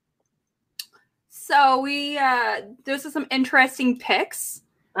 So we those are some interesting picks.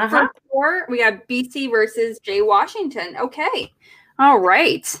 Uh-huh. For 4, we got BC versus Jay Washington. Okay. All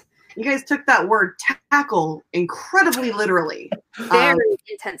right. You guys took that word tackle incredibly literally. Very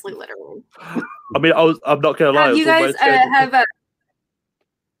intensely literally. I mean, I'm not gonna lie. Have you guys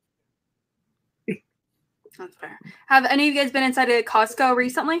That's fair. Have any of you guys been inside of Costco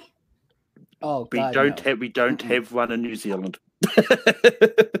recently? Oh, We God, don't no. have we don't have one in New Zealand.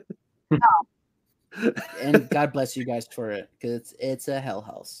 And God bless you guys for it, because it's a hell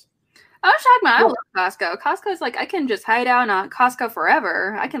house. I was shocked, man. I love Costco. Costco's like, I can just hide out on Costco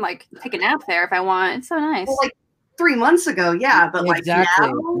forever. I can like take a nap there if I want. It's so nice. Well, like 3 months ago, yeah, but Exactly.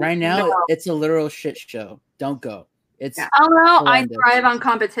 like now, Right now, no. it's a literal shit show. Don't go. It's Yeah. I don't know. I horrendous. thrive on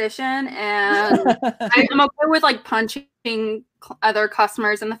competition, and I'm okay with like punching other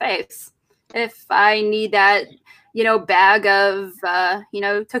customers in the face if I need that, bag of,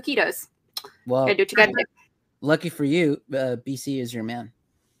 taquitos. Well, Gotta do what you gotta do. lucky for you, BC is your man.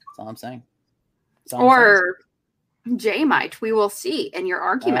 That's all I'm saying. That's all I'm saying. Or J might. We will see in your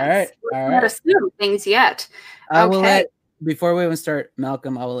arguments. All We're right. not assume things yet. I will Okay. before we even start,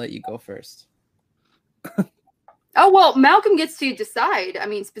 Malcolm, I will let you go first. Oh well, Malcolm gets to decide. I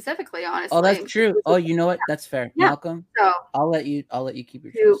mean, specifically, honestly. Oh, that's true. Oh, you know what? That's fair. Yeah. Malcolm, So, I'll let you keep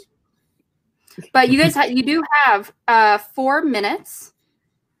your You- choice. but you guys, you do have 4 minutes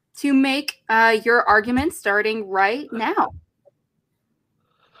to make your argument starting right now.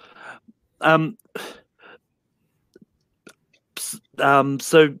 Yeah,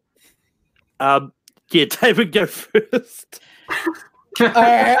 David, go first. All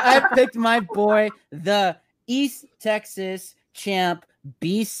right, I picked my boy, the East Texas champ,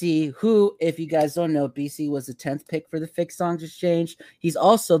 BC, who, if you guys don't know, BC was the 10th pick for the Fix Songs Exchange. He's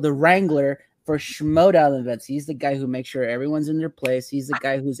also the wrangler for Schmodown events. He's the guy who makes sure everyone's in their place. He's the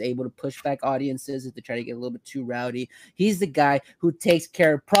guy who's able to push back audiences if they try to get a little bit too rowdy. He's the guy who takes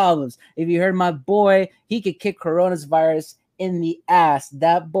care of problems. If you heard my boy, he could kick coronavirus in the ass.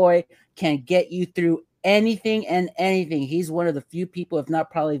 That boy can get you through anything and anything. He's one of the few people, if not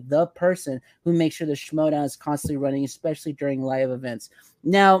probably the person, who makes sure the Schmodown is constantly running, especially during live events.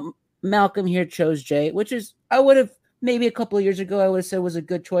 Now, Malcolm here chose Jay, which is, I would have, maybe a couple of years ago, I would have said was a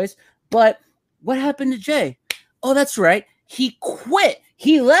good choice. But what happened to Jay? Oh, that's right. He quit.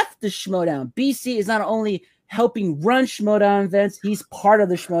 He left the Schmodown. BC is not only helping run Schmodown events, he's part of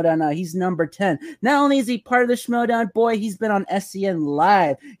the Schmodown now. He's number 10. Not only is he part of the Schmodown, boy, he's been on SCN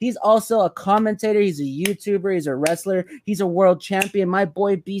Live. He's also a commentator. He's a YouTuber. He's a wrestler. He's a world champion. My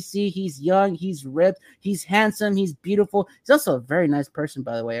boy BC, he's young. He's ripped. He's handsome. He's beautiful. He's also a very nice person,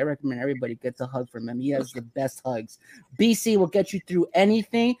 by the way. I recommend everybody gets a hug from him. He has the best hugs. BC will get you through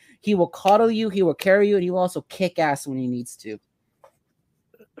anything. He will coddle you. He will carry you. And he will also kick ass when he needs to.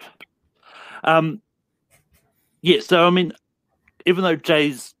 Yeah, so I mean, even though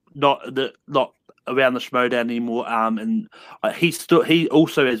Jay's not around the Schmodown anymore, and he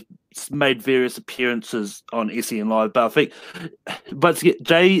also has made various appearances on SEN Live. But I think,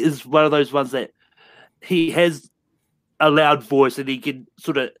 Jay is one of those ones that he has a loud voice and he can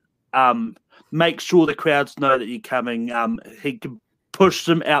sort of make sure the crowds know that you're coming. He can push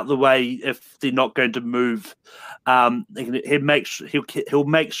them out the way if they're not going to move. He'll make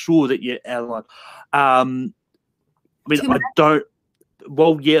sure that you're out of line. I mean,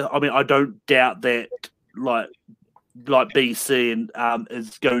 I don't doubt that, like BC and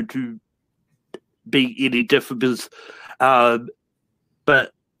is going to be any different because I don't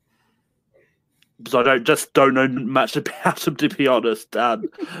know much about him, to be honest. I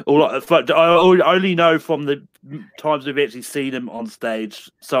only know from the times we've actually seen him on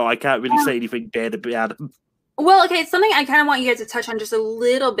stage, so I can't really say anything bad about him. Well, okay, something I kind of want you guys to touch on just a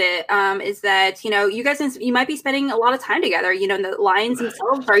little bit is that, you guys, you might be spending a lot of time together. The lines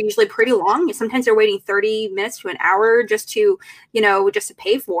themselves are usually pretty long. Sometimes they're waiting 30 minutes to an hour just to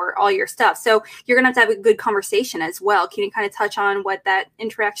pay for all your stuff. So you're going to have a good conversation as well. Can you kind of touch on what that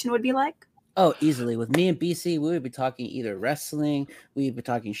interaction would be like? Oh, easily. With me and BC, we would be talking either wrestling, we'd be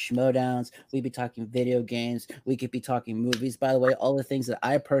talking Schmodowns, we'd be talking video games, we could be talking movies. By the way, all the things that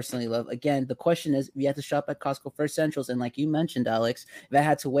I personally love. Again, the question is, if you have to shop at Costco for essentials, and like you mentioned, Alex, if I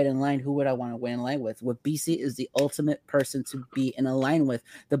had to wait in line, who would I want to wait in line with? Well, BC is the ultimate person to be in a line with.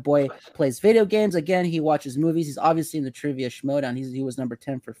 The boy plays video games. Again, he watches movies. He's obviously in the trivia Schmodown. He was number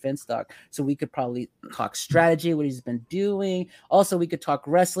 10 for Finstock. So we could probably talk strategy, what he's been doing. Also, we could talk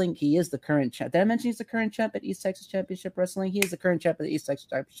wrestling. He is the current champ. Did I mention he's the current champ at East Texas Championship Wrestling? He is the current champ at the East Texas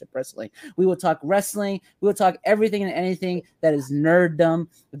Championship Wrestling. We will talk wrestling. We will talk everything and anything that is nerddom,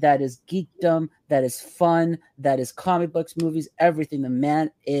 that is geekdom, that is fun, that is comic books, movies, everything. The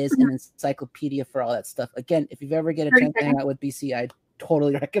man is an encyclopedia for all that stuff. Again, if you've ever get a chance to hang out with BC, I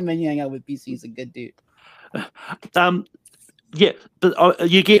totally recommend you hang out with BC. He's a good dude. Yeah, but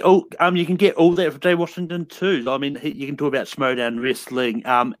you can get all that from Jay Washington too. I mean, you can talk about Schmodown wrestling,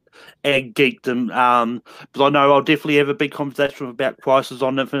 and geekdom. But I know I'll definitely have a big conversation about Crisis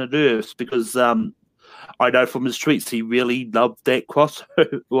on Infinite Earths because I I know from the streets he really loved that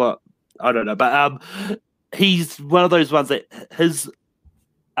crossover. Well, I don't know, but he's one of those ones that his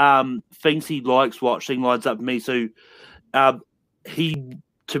things he likes watching lines up with me. So he'll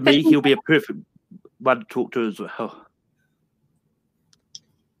be a perfect one to talk to as well.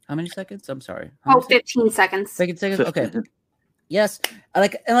 How many seconds? I'm sorry. Oh, 15 seconds. 15 seconds? Okay. Yes.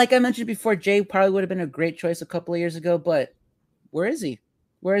 Like I mentioned before, Jay probably would have been a great choice a couple of years ago, but where is he?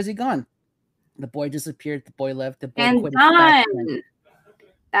 Where has he gone? The boy disappeared. The boy left. The boy And quit. done.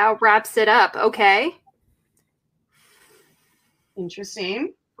 That wraps it up. Okay.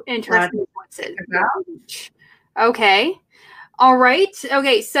 Interesting. Interesting. Okay. All right.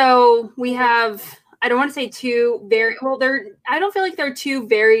 Okay. So we have, I don't want to say two very, well, I don't feel like they're two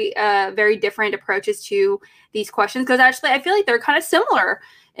very, very different approaches to these questions, because actually I feel like they're kind of similar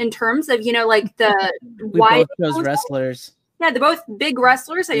in terms of, like the we both chose wrestlers. Yeah, they're both big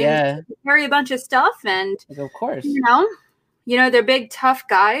wrestlers. So yeah. You carry a bunch of stuff, and of course, they're big, tough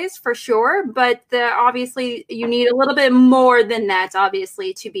guys for sure. But obviously, you need a little bit more than that,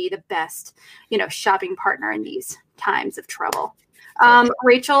 obviously, to be the best, shopping partner in these times of trouble.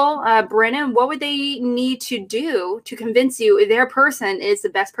 Rachel, Brennan, what would they need to do to convince you their person is the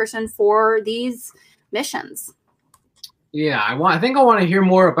best person for these missions? Yeah, I think I want to hear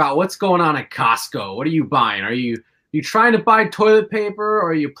more about what's going on at Costco. What are you buying? Are you trying to buy toilet paper, or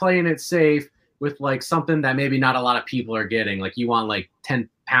are you playing it safe with like something that maybe not a lot of people are getting? Like you want like 10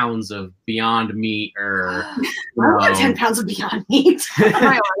 pounds of Beyond Meat, or I want 10 pounds of Beyond Meat.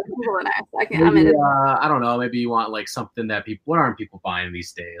 I don't know. Maybe you want like something that what aren't people buying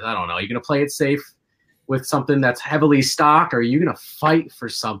these days? I don't know. Are you gonna play it safe with something that's heavily stocked, or are you gonna fight for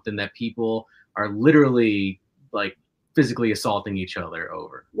something that people are literally like physically assaulting each other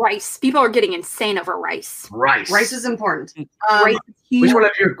over? Rice. People are getting insane over rice. Rice is important. Rice is huge.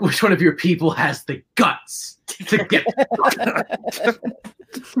 Which one of your people has the guts to get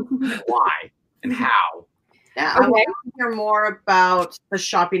why and how? Yeah, I want to hear more about the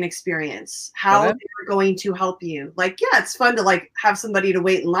shopping experience. How they're going to help you. Like, yeah, it's fun to like have somebody to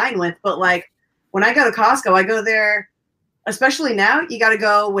wait in line with, but like when I go to Costco, I go there. Especially now, you got to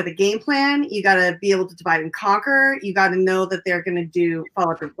go with a game plan. You got to be able to divide and conquer. You got to know that they're going to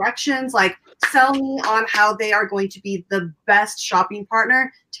follow directions. Like, sell me on how they are going to be the best shopping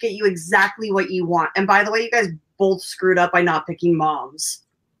partner to get you exactly what you want. And by the way, you guys both screwed up by not picking moms.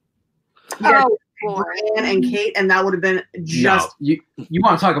 Brian and Kate, and that would have been just. No, you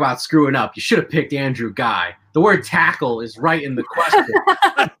want to talk about screwing up? You should have picked Andrew Guy. The word tackle is right in the question.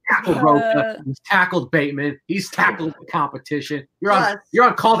 He's tackled Bateman. He's tackled the competition. You're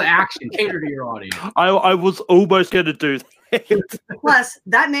on call to action. Cater to your audience. I was almost going to do that. Plus,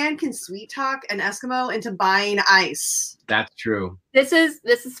 that man can sweet talk an Eskimo into buying ice. That's true. This is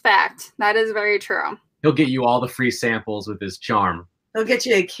fact. That is very true. He'll get you all the free samples with his charm. He'll get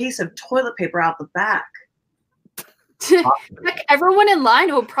you a case of toilet paper out the back. Like everyone in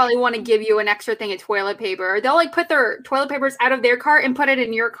line will probably want to give you an extra thing of toilet paper. They'll like put their toilet papers out of their cart and put it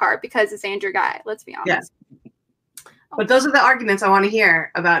in your cart because it's Andrew Guy. Let's be honest. Yes. But those are the arguments I want to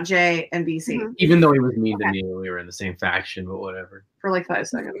hear about Jay and BC. Mm-hmm. Even though he was mean to me when we were in the same faction, but whatever. For like 5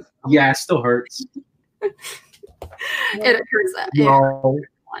 seconds. Yeah, it still hurts. It hurts. No.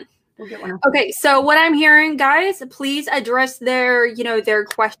 We'll get one. Okay, so what I'm hearing, guys, please address their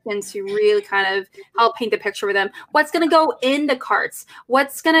questions to really kind of help paint the picture with them. What's going to go in the carts?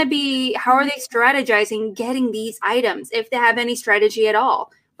 What's going to be, how are they strategizing getting these items, if they have any strategy at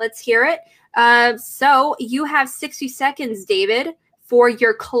all? Let's hear it. So you have 60 seconds, David, for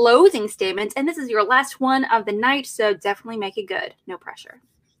your closing statement, and this is your last one of the night, so definitely make it good. No pressure.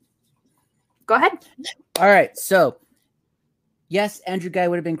 Go ahead. All right, so yes, Andrew Guy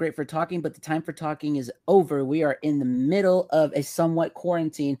would have been great for talking, but the time for talking is over. We are in the middle of a somewhat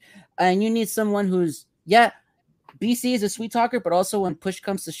quarantine, and you need someone who's, BC is a sweet talker, but also when push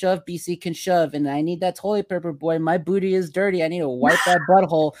comes to shove, BC can shove, and I need that toilet paper, boy. My booty is dirty. I need to wipe that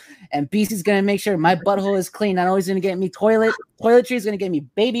butthole, and BC's going to make sure my butthole is clean. Not only is going to get me toiletry is going to get me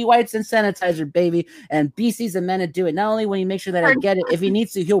baby wipes and sanitizer, baby, and BC's the man to do it. Not only will he make sure that I get it, if he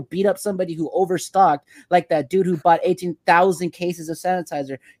needs to, he'll beat up somebody who overstocked, like that dude who bought 18,000 cases of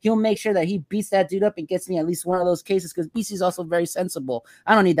sanitizer. He'll make sure that he beats that dude up and gets me at least one of those cases, because BC's also very sensible.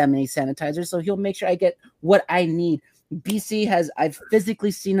 I don't need that many sanitizers, so he'll make sure I get what I need. I've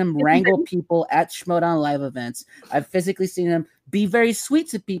physically seen him wrangle people at Schmodown live events. I've physically seen him be very sweet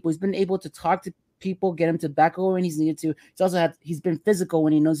to people. He's been able to talk to people, get him to back over when he's needed to. He's been physical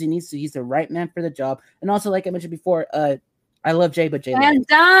when he knows he needs to. He's the right man for the job. And also, like I mentioned before, I love Jay, but Jay. And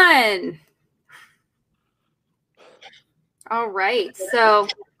done. All right. So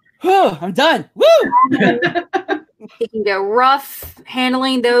Whew, I'm done. Woo! He can go rough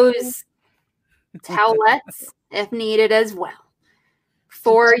handling those towelettes if needed as well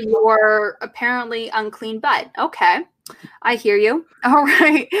for your apparently unclean butt. Okay, I hear you. All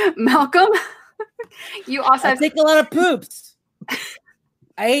right, Malcolm. You also I take a lot of poops.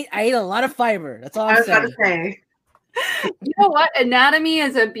 I ate a lot of fiber. That's all I I'm was about saying. to say. You know what? Anatomy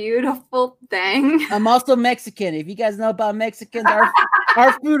is a beautiful thing. I'm also Mexican. If you guys know about Mexicans,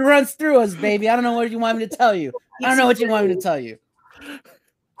 our food runs through us, baby. I don't know what you want me to tell you. I don't know what you want me to tell you.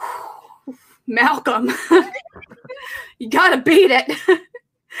 Malcolm, you gotta beat it.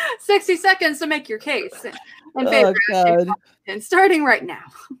 60 seconds to make your case in favor of God. and starting right now.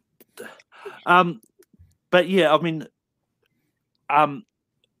 But yeah, I mean,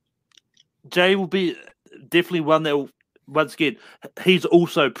 Jay will be definitely one that will, once again, he's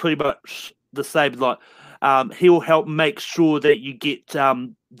also pretty much the same. Like, he'll help make sure that you get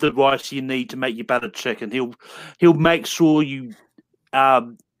the rice you need to make your buttered chicken. He'll make sure you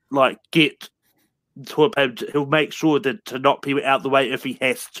like get toilet paper. He'll make sure that to knock people out the way if he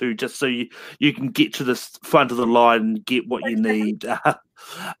has to, just so you can get to the front of the line and get what you need.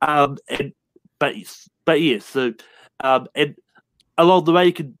 But yeah, so and along the way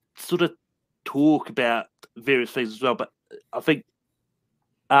you can sort of talk about various things as well. But I think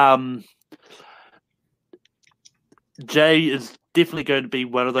Jay is definitely going to be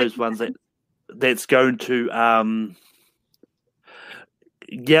one of those ones that's going to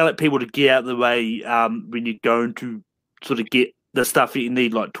yell at people to get out of the way when you're going to sort of get the stuff that you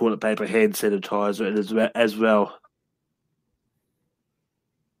need, like toilet paper, hand sanitizer as well.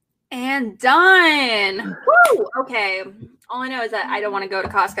 And done. Woo! Okay. All I know is that I don't want to go to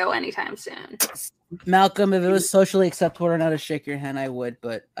Costco anytime soon. Malcolm, if it was socially acceptable or not to shake your hand, I would,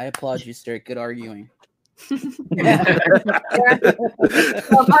 but I applaud you, sir. Good arguing. Well,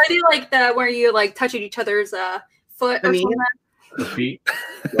 party like the where you like touch each other's foot or something. The feet.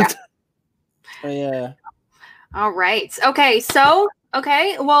 Oh, yeah. All right. Okay. So,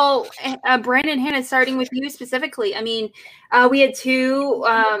 okay. Well, Brandon, Hannah, starting with you specifically. I mean, we had two.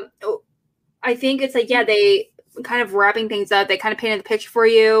 I think it's like, yeah, they kind of wrapping things up. They kind of painted the picture for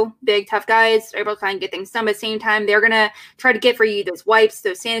you. Big, tough guys, able to kind of get things done. But at the same time, they're going to try to get for you those wipes,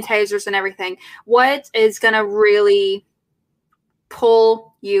 those sanitizers, and everything. What is going to really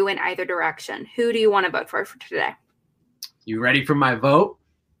pull you in either direction? Who do you want to vote for today? You ready for my vote?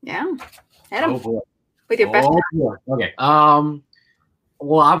 Yeah. Hit 'em. Oh boy. With your best. Boy. Okay.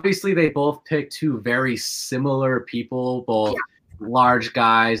 Well, obviously they both pick two very similar people, both large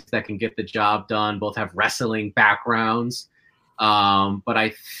guys that can get the job done, both have wrestling backgrounds. But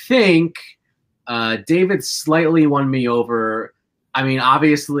I think David slightly won me over. I mean,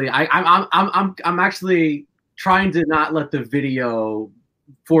 obviously, I'm actually trying to not let the video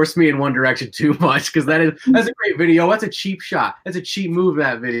force me in one direction too much, because that's a great video. That's a cheap shot. That's a cheap move,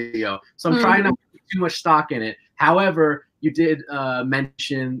 that video. So I'm trying not to put too much stock in it. However, you did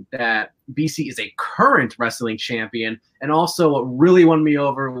mention that BC is a current wrestling champion. And also what really won me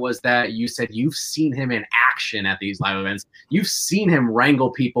over was that you said you've seen him in action at these live events. You've seen him wrangle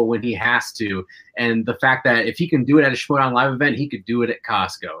people when he has to. And the fact that if he can do it at a Schmoedown live event, he could do it at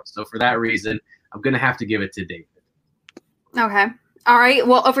Costco. So for that reason, I'm going to have to give it to David. Okay. All right.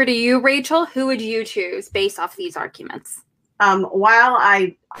 Well, over to you, Rachel. Who would you choose based off these arguments? While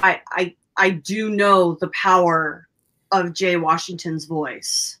I do know the power of Jay Washington's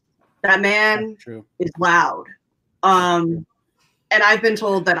voice, that man is loud. And I've been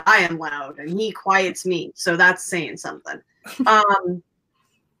told that I am loud and he quiets me. So that's saying something.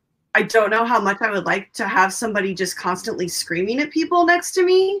 I don't know how much I would like to have somebody just constantly screaming at people next to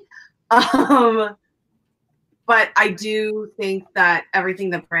me. But I do think that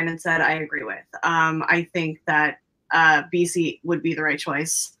everything that Brandon said, I agree with. I think that BC would be the right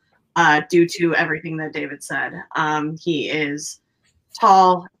choice due to everything that David said. He is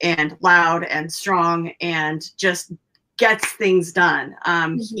tall and loud and strong and just gets things done.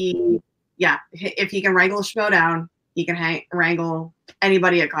 If he can wrangle a Schmoedown, he can wrangle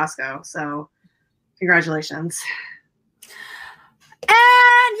anybody at Costco. So congratulations.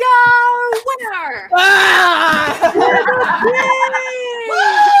 And your winner!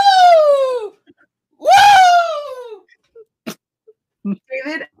 Woo!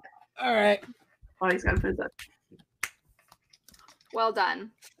 David? All right. Oh, he's got to put that. Well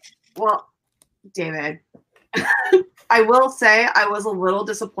done. Well, David, I will say I was a little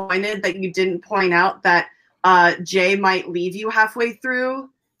disappointed that you didn't point out that Jay might leave you halfway through.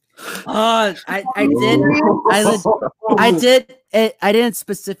 I did. I didn't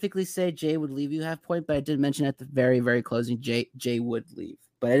specifically say Jay would leave you half point, but I did mention at the very, very closing Jay would leave.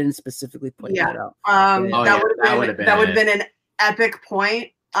 but I didn't specifically point Yeah. that out. Oh, yeah, that would have been been an epic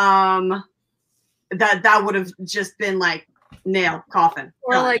point. That would have just been like nail coffin.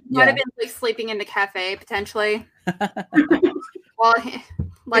 Or Done. like might have Yeah. been like sleeping in the cafe potentially. Well,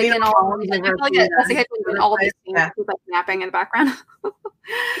 like Getting in all, arms I over feel like the, that's the case in all these things. yeah. He's like napping in the background.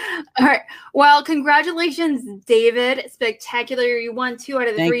 All right. Well, congratulations, David. Spectacular. You won 2 out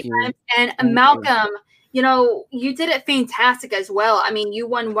of the Thank 3 you. times. And Thank you. Malcolm, you know, you did it fantastic as well. I mean, you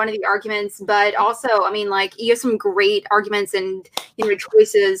won one of the arguments, but also, I mean, like, you have some great arguments and, you know,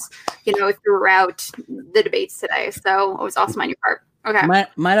 choices, you know, throughout the debates today. So it was awesome on your part. Okay.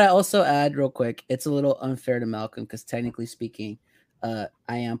 Might I also add real quick? It's a little unfair to Malcolm because technically speaking, I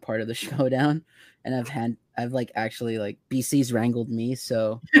am part of the showdown, and I've like actually like BC's wrangled me,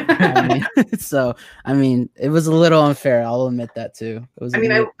 so I mean, it was a little unfair. I'll admit that too. It was.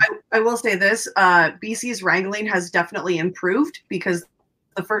 I will say this: BC's wrangling has definitely improved because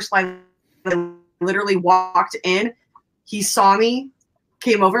the first line, I literally walked in, he saw me,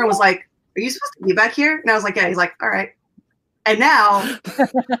 came over, and was like, "Are you supposed to be back here?" And I was like, "Yeah." He's like, "All right." And now,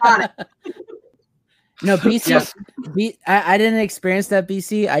 on it. No, BC. Yeah. I didn't experience that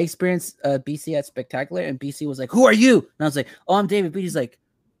BC. I experienced BC at Spectacular, and BC was like, "Who are you?" And I was like, "Oh, I'm David." BC's like,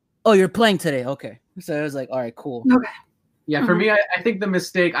 "Oh, you're playing today? Okay." So I was like, "All right, cool." Okay. Yeah, for me, I think the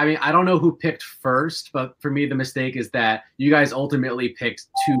mistake, I mean, I don't know who picked first, but for me, the mistake is that you guys ultimately picked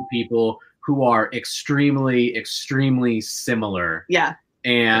 2 people who are extremely, extremely similar. Yeah.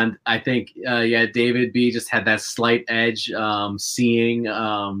 And I think, David B just had that slight edge seeing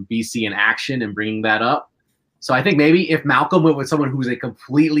BC in action and bringing that up. So I think maybe if Malcolm went with someone who's a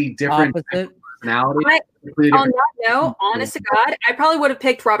completely different Opposite. personality. On that note, honest to God, I probably would have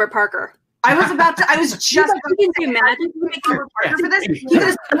picked Robert Parker. I was just You can do magic. Robert Parker for this. He could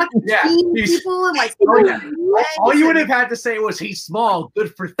have stuck between people and like. All you would have had to say was he's small,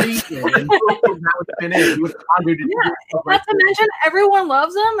 good for thieving, and that would have been it. You would have pondered it. Not to mention, everyone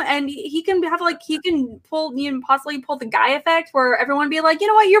loves him, and he can have like he can pull, you know, possibly pull the guy effect where everyone be like, you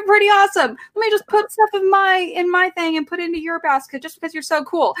know what, you're pretty awesome. Let me just put stuff in my thing and put it into your basket just because you're so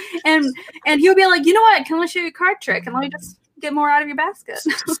cool. And he'll be like, you know what, can I show you a card trick? And let me just get more out of your basket.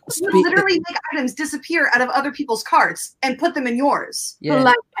 You literally make items disappear out of other people's carts and put them in yours. Yeah.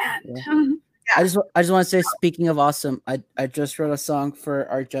 Like that. Yeah. I just want to say, speaking of awesome, I just wrote a song for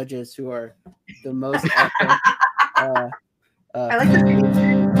our judges who are the most epic. I like the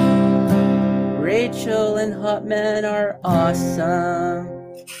Rachel and Hotman are awesome.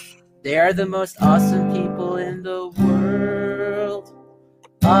 They are the most awesome people in the world.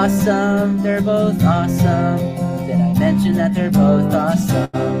 Awesome, they're both awesome. Did I mention that they're both awesome?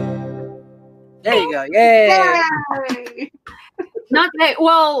 There you go. Yay! Yay! Not today.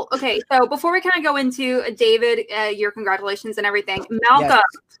 Well, okay. So before we kind of go into David, your congratulations and everything, Malcolm,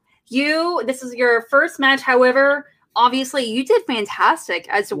 this is your first match. However, obviously you did fantastic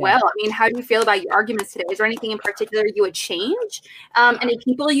as well. I mean, how do you feel about your arguments today? Is there anything in particular you would change? Any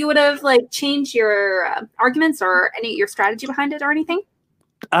people you would have like changed your arguments or your strategy behind it or anything?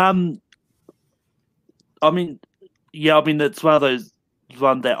 I mean, it's one of those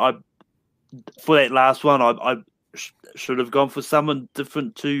one that for that last one, I should have gone for someone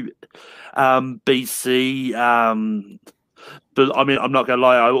different to BC. But I mean, I'm not gonna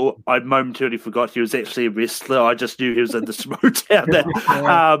lie. I momentarily forgot he was actually a wrestler. I just knew he was in the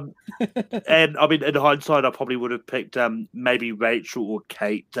Schmodown. And I mean, in hindsight, I probably would have picked maybe Rachel or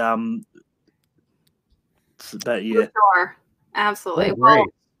Kate. But yeah, Sure. Absolutely. Oh, Well, great.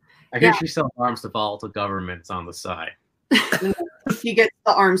 I hear she sells arms to volatile governments on the side. She gets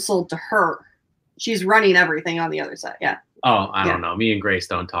the arm sold to her. She's running everything on the other side. Yeah. Oh, I don't know. Me and Grace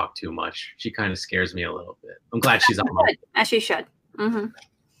don't talk too much. She kind of scares me a little bit. I'm glad she's on. as she should. Mm-hmm.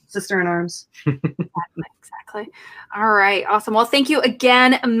 Sister in arms. Exactly. All right. Awesome. Well, thank you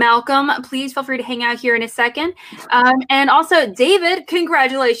again, Malcolm. Please feel free to hang out here in a second. And also, David,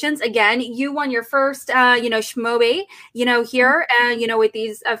 congratulations again. You won your first, Schmobe, here, with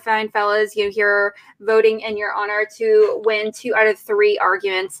these fine fellas, here voting in your honor to win 2 out of 3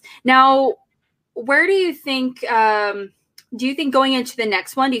 arguments. Now, where do you think, going into the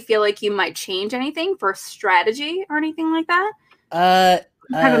next one, do you feel like you might change anything for strategy or anything like that?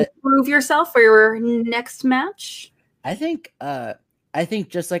 Kind of improve yourself for your next match? I think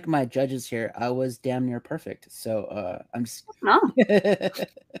just like my judges here, I was damn near perfect. So I'm just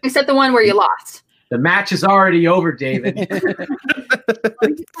except the one where you lost. The match is already over, David.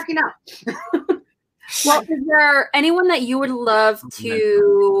 Well, is there anyone that you would love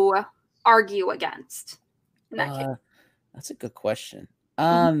to argue against in that case? That's a good question.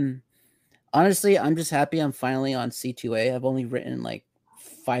 Honestly, I'm just happy I'm finally on C2A. I've only written like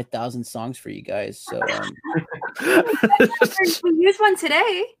 5,000 songs for you guys. So We used one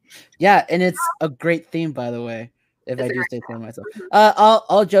today. yeah, and it's a great theme, by the way. If It's I a do great say so myself.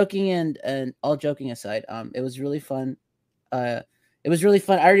 All joking and all joking aside, it was really fun. It was really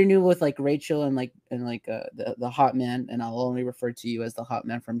fun. I already knew with like Rachel and the hot man, and I'll only refer to you as the hot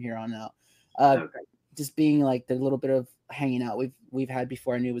man from here on out. Okay. Just being like the little bit of hanging out we've had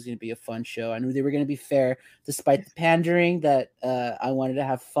before. I knew it was going to be a fun show. I knew they were going to be fair, despite the pandering. That I wanted to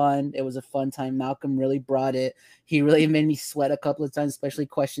have fun. It was a fun time. Malcolm really brought it. He really made me sweat a couple of times, especially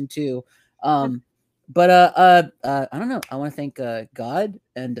question 2. But I don't know. I want to thank God,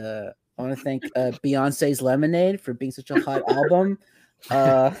 and I want to thank Beyonce's Lemonade for being such a hot album.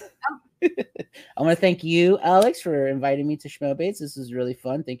 I want to thank you, Alex, for inviting me to Schmobates. This was really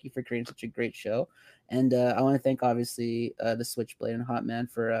fun. Thank you for creating such a great show. And I want to thank, obviously, the Switchblade and Hot Man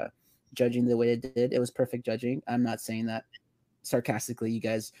for judging the way it did. It was perfect judging. I'm not saying that sarcastically. You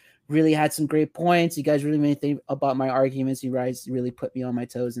guys really had some great points. You guys really made me think about my arguments. You guys really put me on my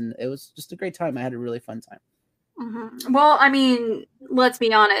toes, and it was just a great time. I had a really fun time. Mm-hmm. Well, I mean, let's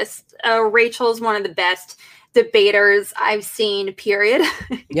be honest. Rachel's one of the best debaters I've seen, period.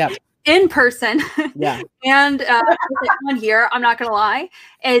 Yeah. In person. Yeah. And on here, I'm not gonna lie.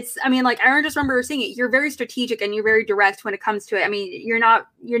 I just remember seeing it. You're very strategic and you're very direct when it comes to it. I mean,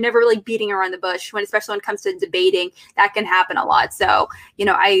 you're never really beating around the bush especially when it comes to debating. That can happen a lot. So,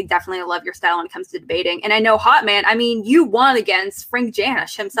 I definitely love your style when it comes to debating. And I know Hot Man, I mean, you won against Frank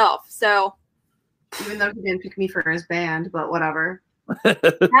Janish himself. So Even though he didn't pick me for his band, but whatever.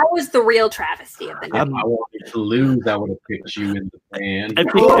 that was the real travesty of the night. I wanted to lose. I would have picked you in the band.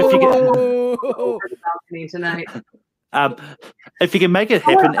 If you Over the balcony tonight. if you can make it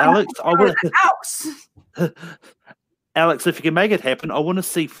happen, Alex, I want House. Alex, if you can make it happen, I want to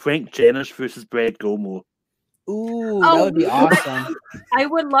see Frank Janish versus Brad Gilmore. Ooh, that would be awesome. I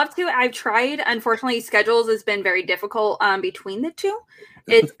would love to. I've tried. Unfortunately, schedules has been very difficult between the two.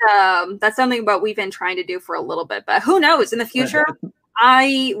 It's that's something that we've been trying to do for a little bit, but who knows? In the future,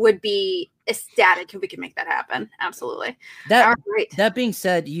 I would be ecstatic if we could make that happen. Absolutely. That being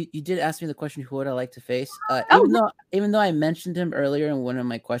said, you did ask me the question, who would I like to face? Even though I mentioned him earlier in one of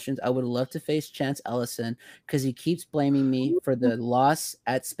my questions, I would love to face Chance Ellison because he keeps blaming me for the loss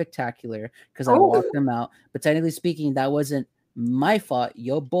at Spectacular because I walked him out. But technically speaking, that wasn't my fault.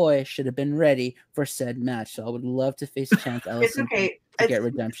 Your boy should have been ready for said match. So I would love to face Chance Ellison. It's okay. To get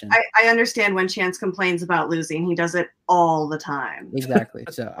redemption. I understand when Chance complains about losing. He does it all the time. Exactly.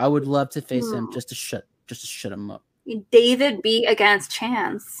 So I would love to face him just to shut him up. David B against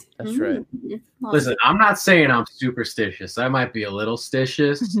Chance. That's right. Listen, I'm not saying I'm superstitious. I might be a little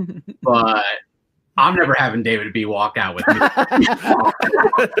stitious, but I'm never having David B walk out with me.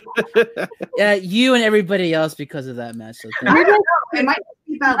 Yeah, you and everybody else because of that match. So it might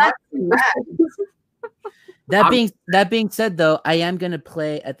be about that being said, though, I am gonna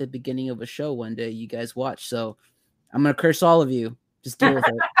play at the beginning of a show one day. You guys watch, so I'm gonna curse all of you. Just deal with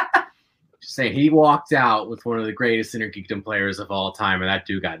it. Just saying, he walked out with one of the greatest Inner Geekdom players of all time, and that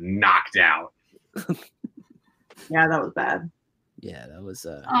dude got knocked out. Yeah, that was bad. Yeah, that was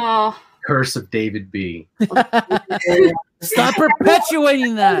Curse of David B. Stop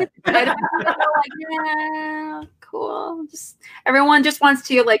perpetuating that. Yeah, cool. Everyone just wants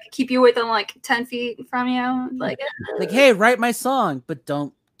to keep you within 10 feet from you. Like, hey, write my song, but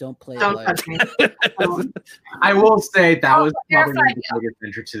don't play Don't it. touch me. I will say that was probably one of the biggest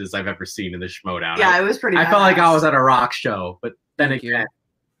entrances I've ever seen in the Schmodown. Yeah, it was pretty I badass. felt like I was at a rock show, but then Thank again,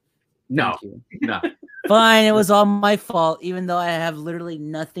 no. Fine, it was all my fault, even though I have literally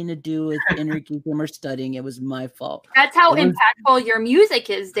nothing to do with Inner Geekdom or studying. It was my fault. That's how impactful your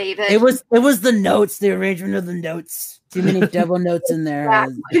music is, David. It was the notes, the arrangement of the notes. Too many double notes in there.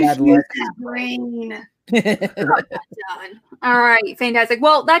 Bad luck. Brain. Done. All right, fantastic.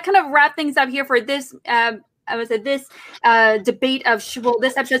 Well, that kind of wrapped things up here for this. This debate of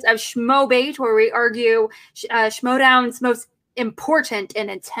this episode of Schmobate, where we argue Schmodown's most important and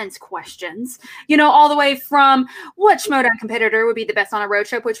intense questions. All the way from what Schmodown competitor would be the best on a road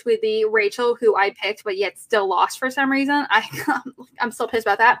trip, which would be Rachel, who I picked, but yet still lost for some reason. I'm still pissed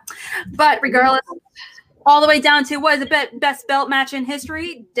about that. But regardless, all the way down to what is the best belt match in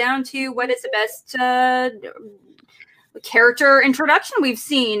history, down to what is the best character introduction we've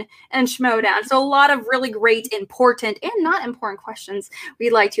seen in Schmodown. So a lot of really great, important, and not important questions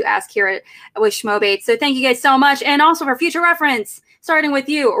we'd like to ask here with Schmobate. So thank you guys so much. And also for future reference, starting with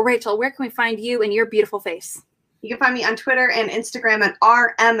you, Rachel, where can we find you and your beautiful face? You can find me on Twitter and Instagram at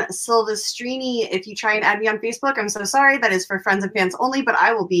rmsilvestrini. If you try and add me on Facebook, I'm so sorry. That is for friends and fans only, but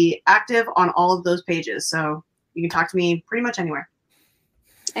I will be active on all of those pages. So you can talk to me pretty much anywhere.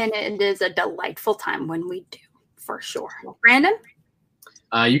 And it is a delightful time when we do, for sure. Brandon?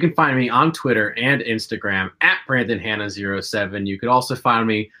 You can find me on Twitter and Instagram at BrandonHannah07. You could also find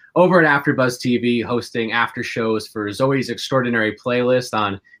me over at AfterBuzz TV hosting after shows for Zoe's Extraordinary Playlist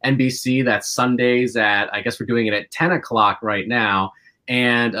on NBC. That's Sundays at, I guess we're doing it at 10 o'clock right now.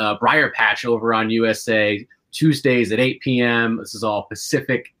 And Briar Patch over on USA Tuesdays at 8 p.m. This is all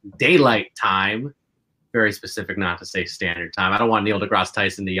Pacific Daylight Time. Very specific, not to say standard time. I don't want Neil deGrasse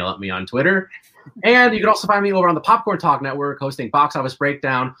Tyson to yell at me on Twitter. And you can also find me over on the Popcorn Talk Network hosting Box Office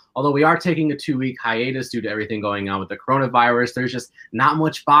Breakdown. Although we are taking a 2-week hiatus due to everything going on with the coronavirus, there's just not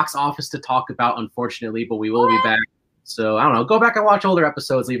much box office to talk about, unfortunately, but we will be back. So, I don't know, go back and watch older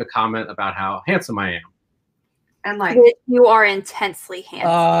episodes, leave a comment about how handsome I am. And like, you are intensely handsome.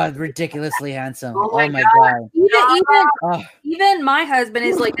 Oh, ridiculously handsome. Oh Oh my my God. god. Even my husband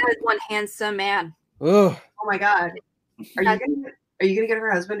is like, that is one handsome man. Ooh. oh my God, are you gonna get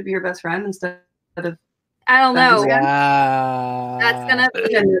her husband to be your best friend instead of? I don't know. Wow. That's gonna be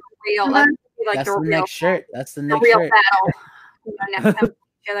real. That's gonna be like That's the the real, next shirt. That's the the next real shirt. battle. Next time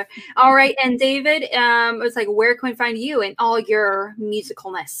each other. All right, and David, it's like, where can we find you and all your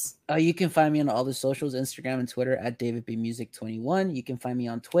musicalness? You can find me on all the socials, Instagram and Twitter at DavidBMusic21. You can find me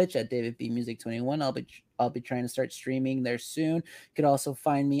on Twitch at DavidBMusic21. I'll be trying to start streaming there soon. You could also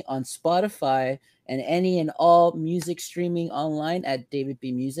find me on Spotify and any and all music streaming online at David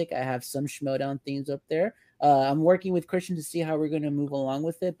B Music. I have some Schmodown themes up there. I'm working with Christian to see how we're going to move along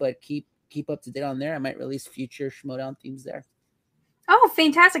with it, but keep up to date on there. I might release future Schmodown themes there. Oh,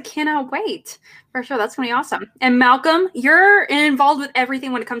 fantastic. Cannot wait. For sure. That's going to be awesome. And Malcolm, you're involved with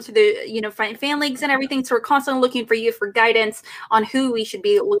everything when it comes to the, fan leagues and everything. So we're constantly looking for you for guidance on who we should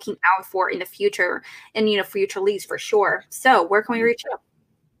be looking out for in the future and, future leagues for sure. So where can we reach you?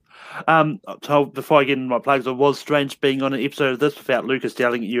 So before I get into my plugs, it was strange being on an episode of this without Lucas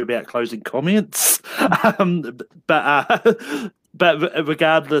yelling at you about closing comments. But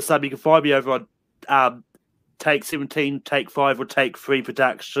regardless, you can find me over on Take 17, Take 5, or Take 3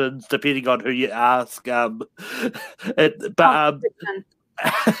 Productions, depending on who you ask. But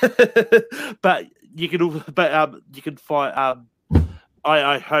you can find.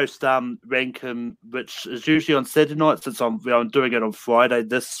 I host Rankum, which is usually on Saturday night, since I'm doing it on Friday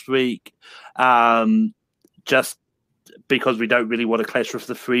this week, just because we don't really want to clash with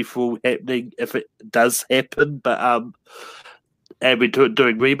the free-for-all happening if it does happen. But and we're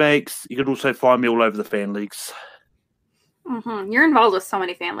doing remakes. You can also find me all over the fan leagues. Mm-hmm. You're involved with so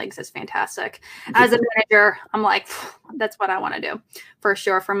many fan leagues. It's fantastic. As a manager, I'm like, that's what I want to do for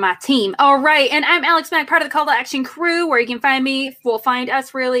sure for my team. All right. And I'm Alex Mack, part of the Call to Action crew, where you can find me. We'll find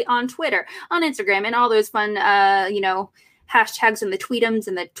us really on Twitter, on Instagram, and all those fun, hashtags and the tweetums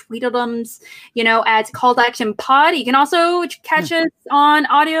and the tweetledums, at Call to Action Pod. You can also catch us on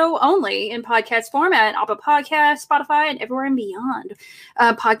audio only in podcast format, Apple Podcasts, Spotify, and everywhere and beyond.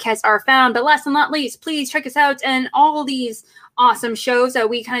 Podcasts are found. But last but not least, please check us out and all these awesome shows that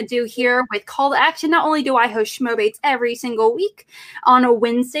we kind of do here with Call to Action. Not only do I host Schmobates every single week on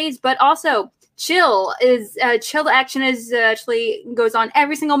Wednesdays, but also Chill to Action is actually goes on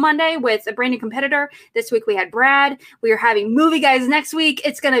every single Monday with a brand new competitor. This week we had Brad. We are having Movie Guys next week.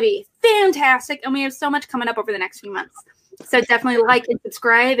 It's going to be fantastic, and we have so much coming up over the next few months. So definitely like and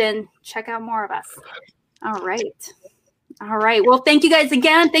subscribe and check out more of us. All right. Well, thank you guys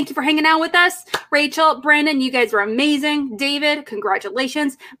again. Thank you for hanging out with us. Rachel, Brandon, you guys were amazing. David,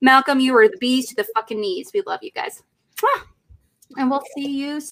 congratulations. Malcolm, you were the bees to the fucking knees. We love you guys. And we'll see you soon.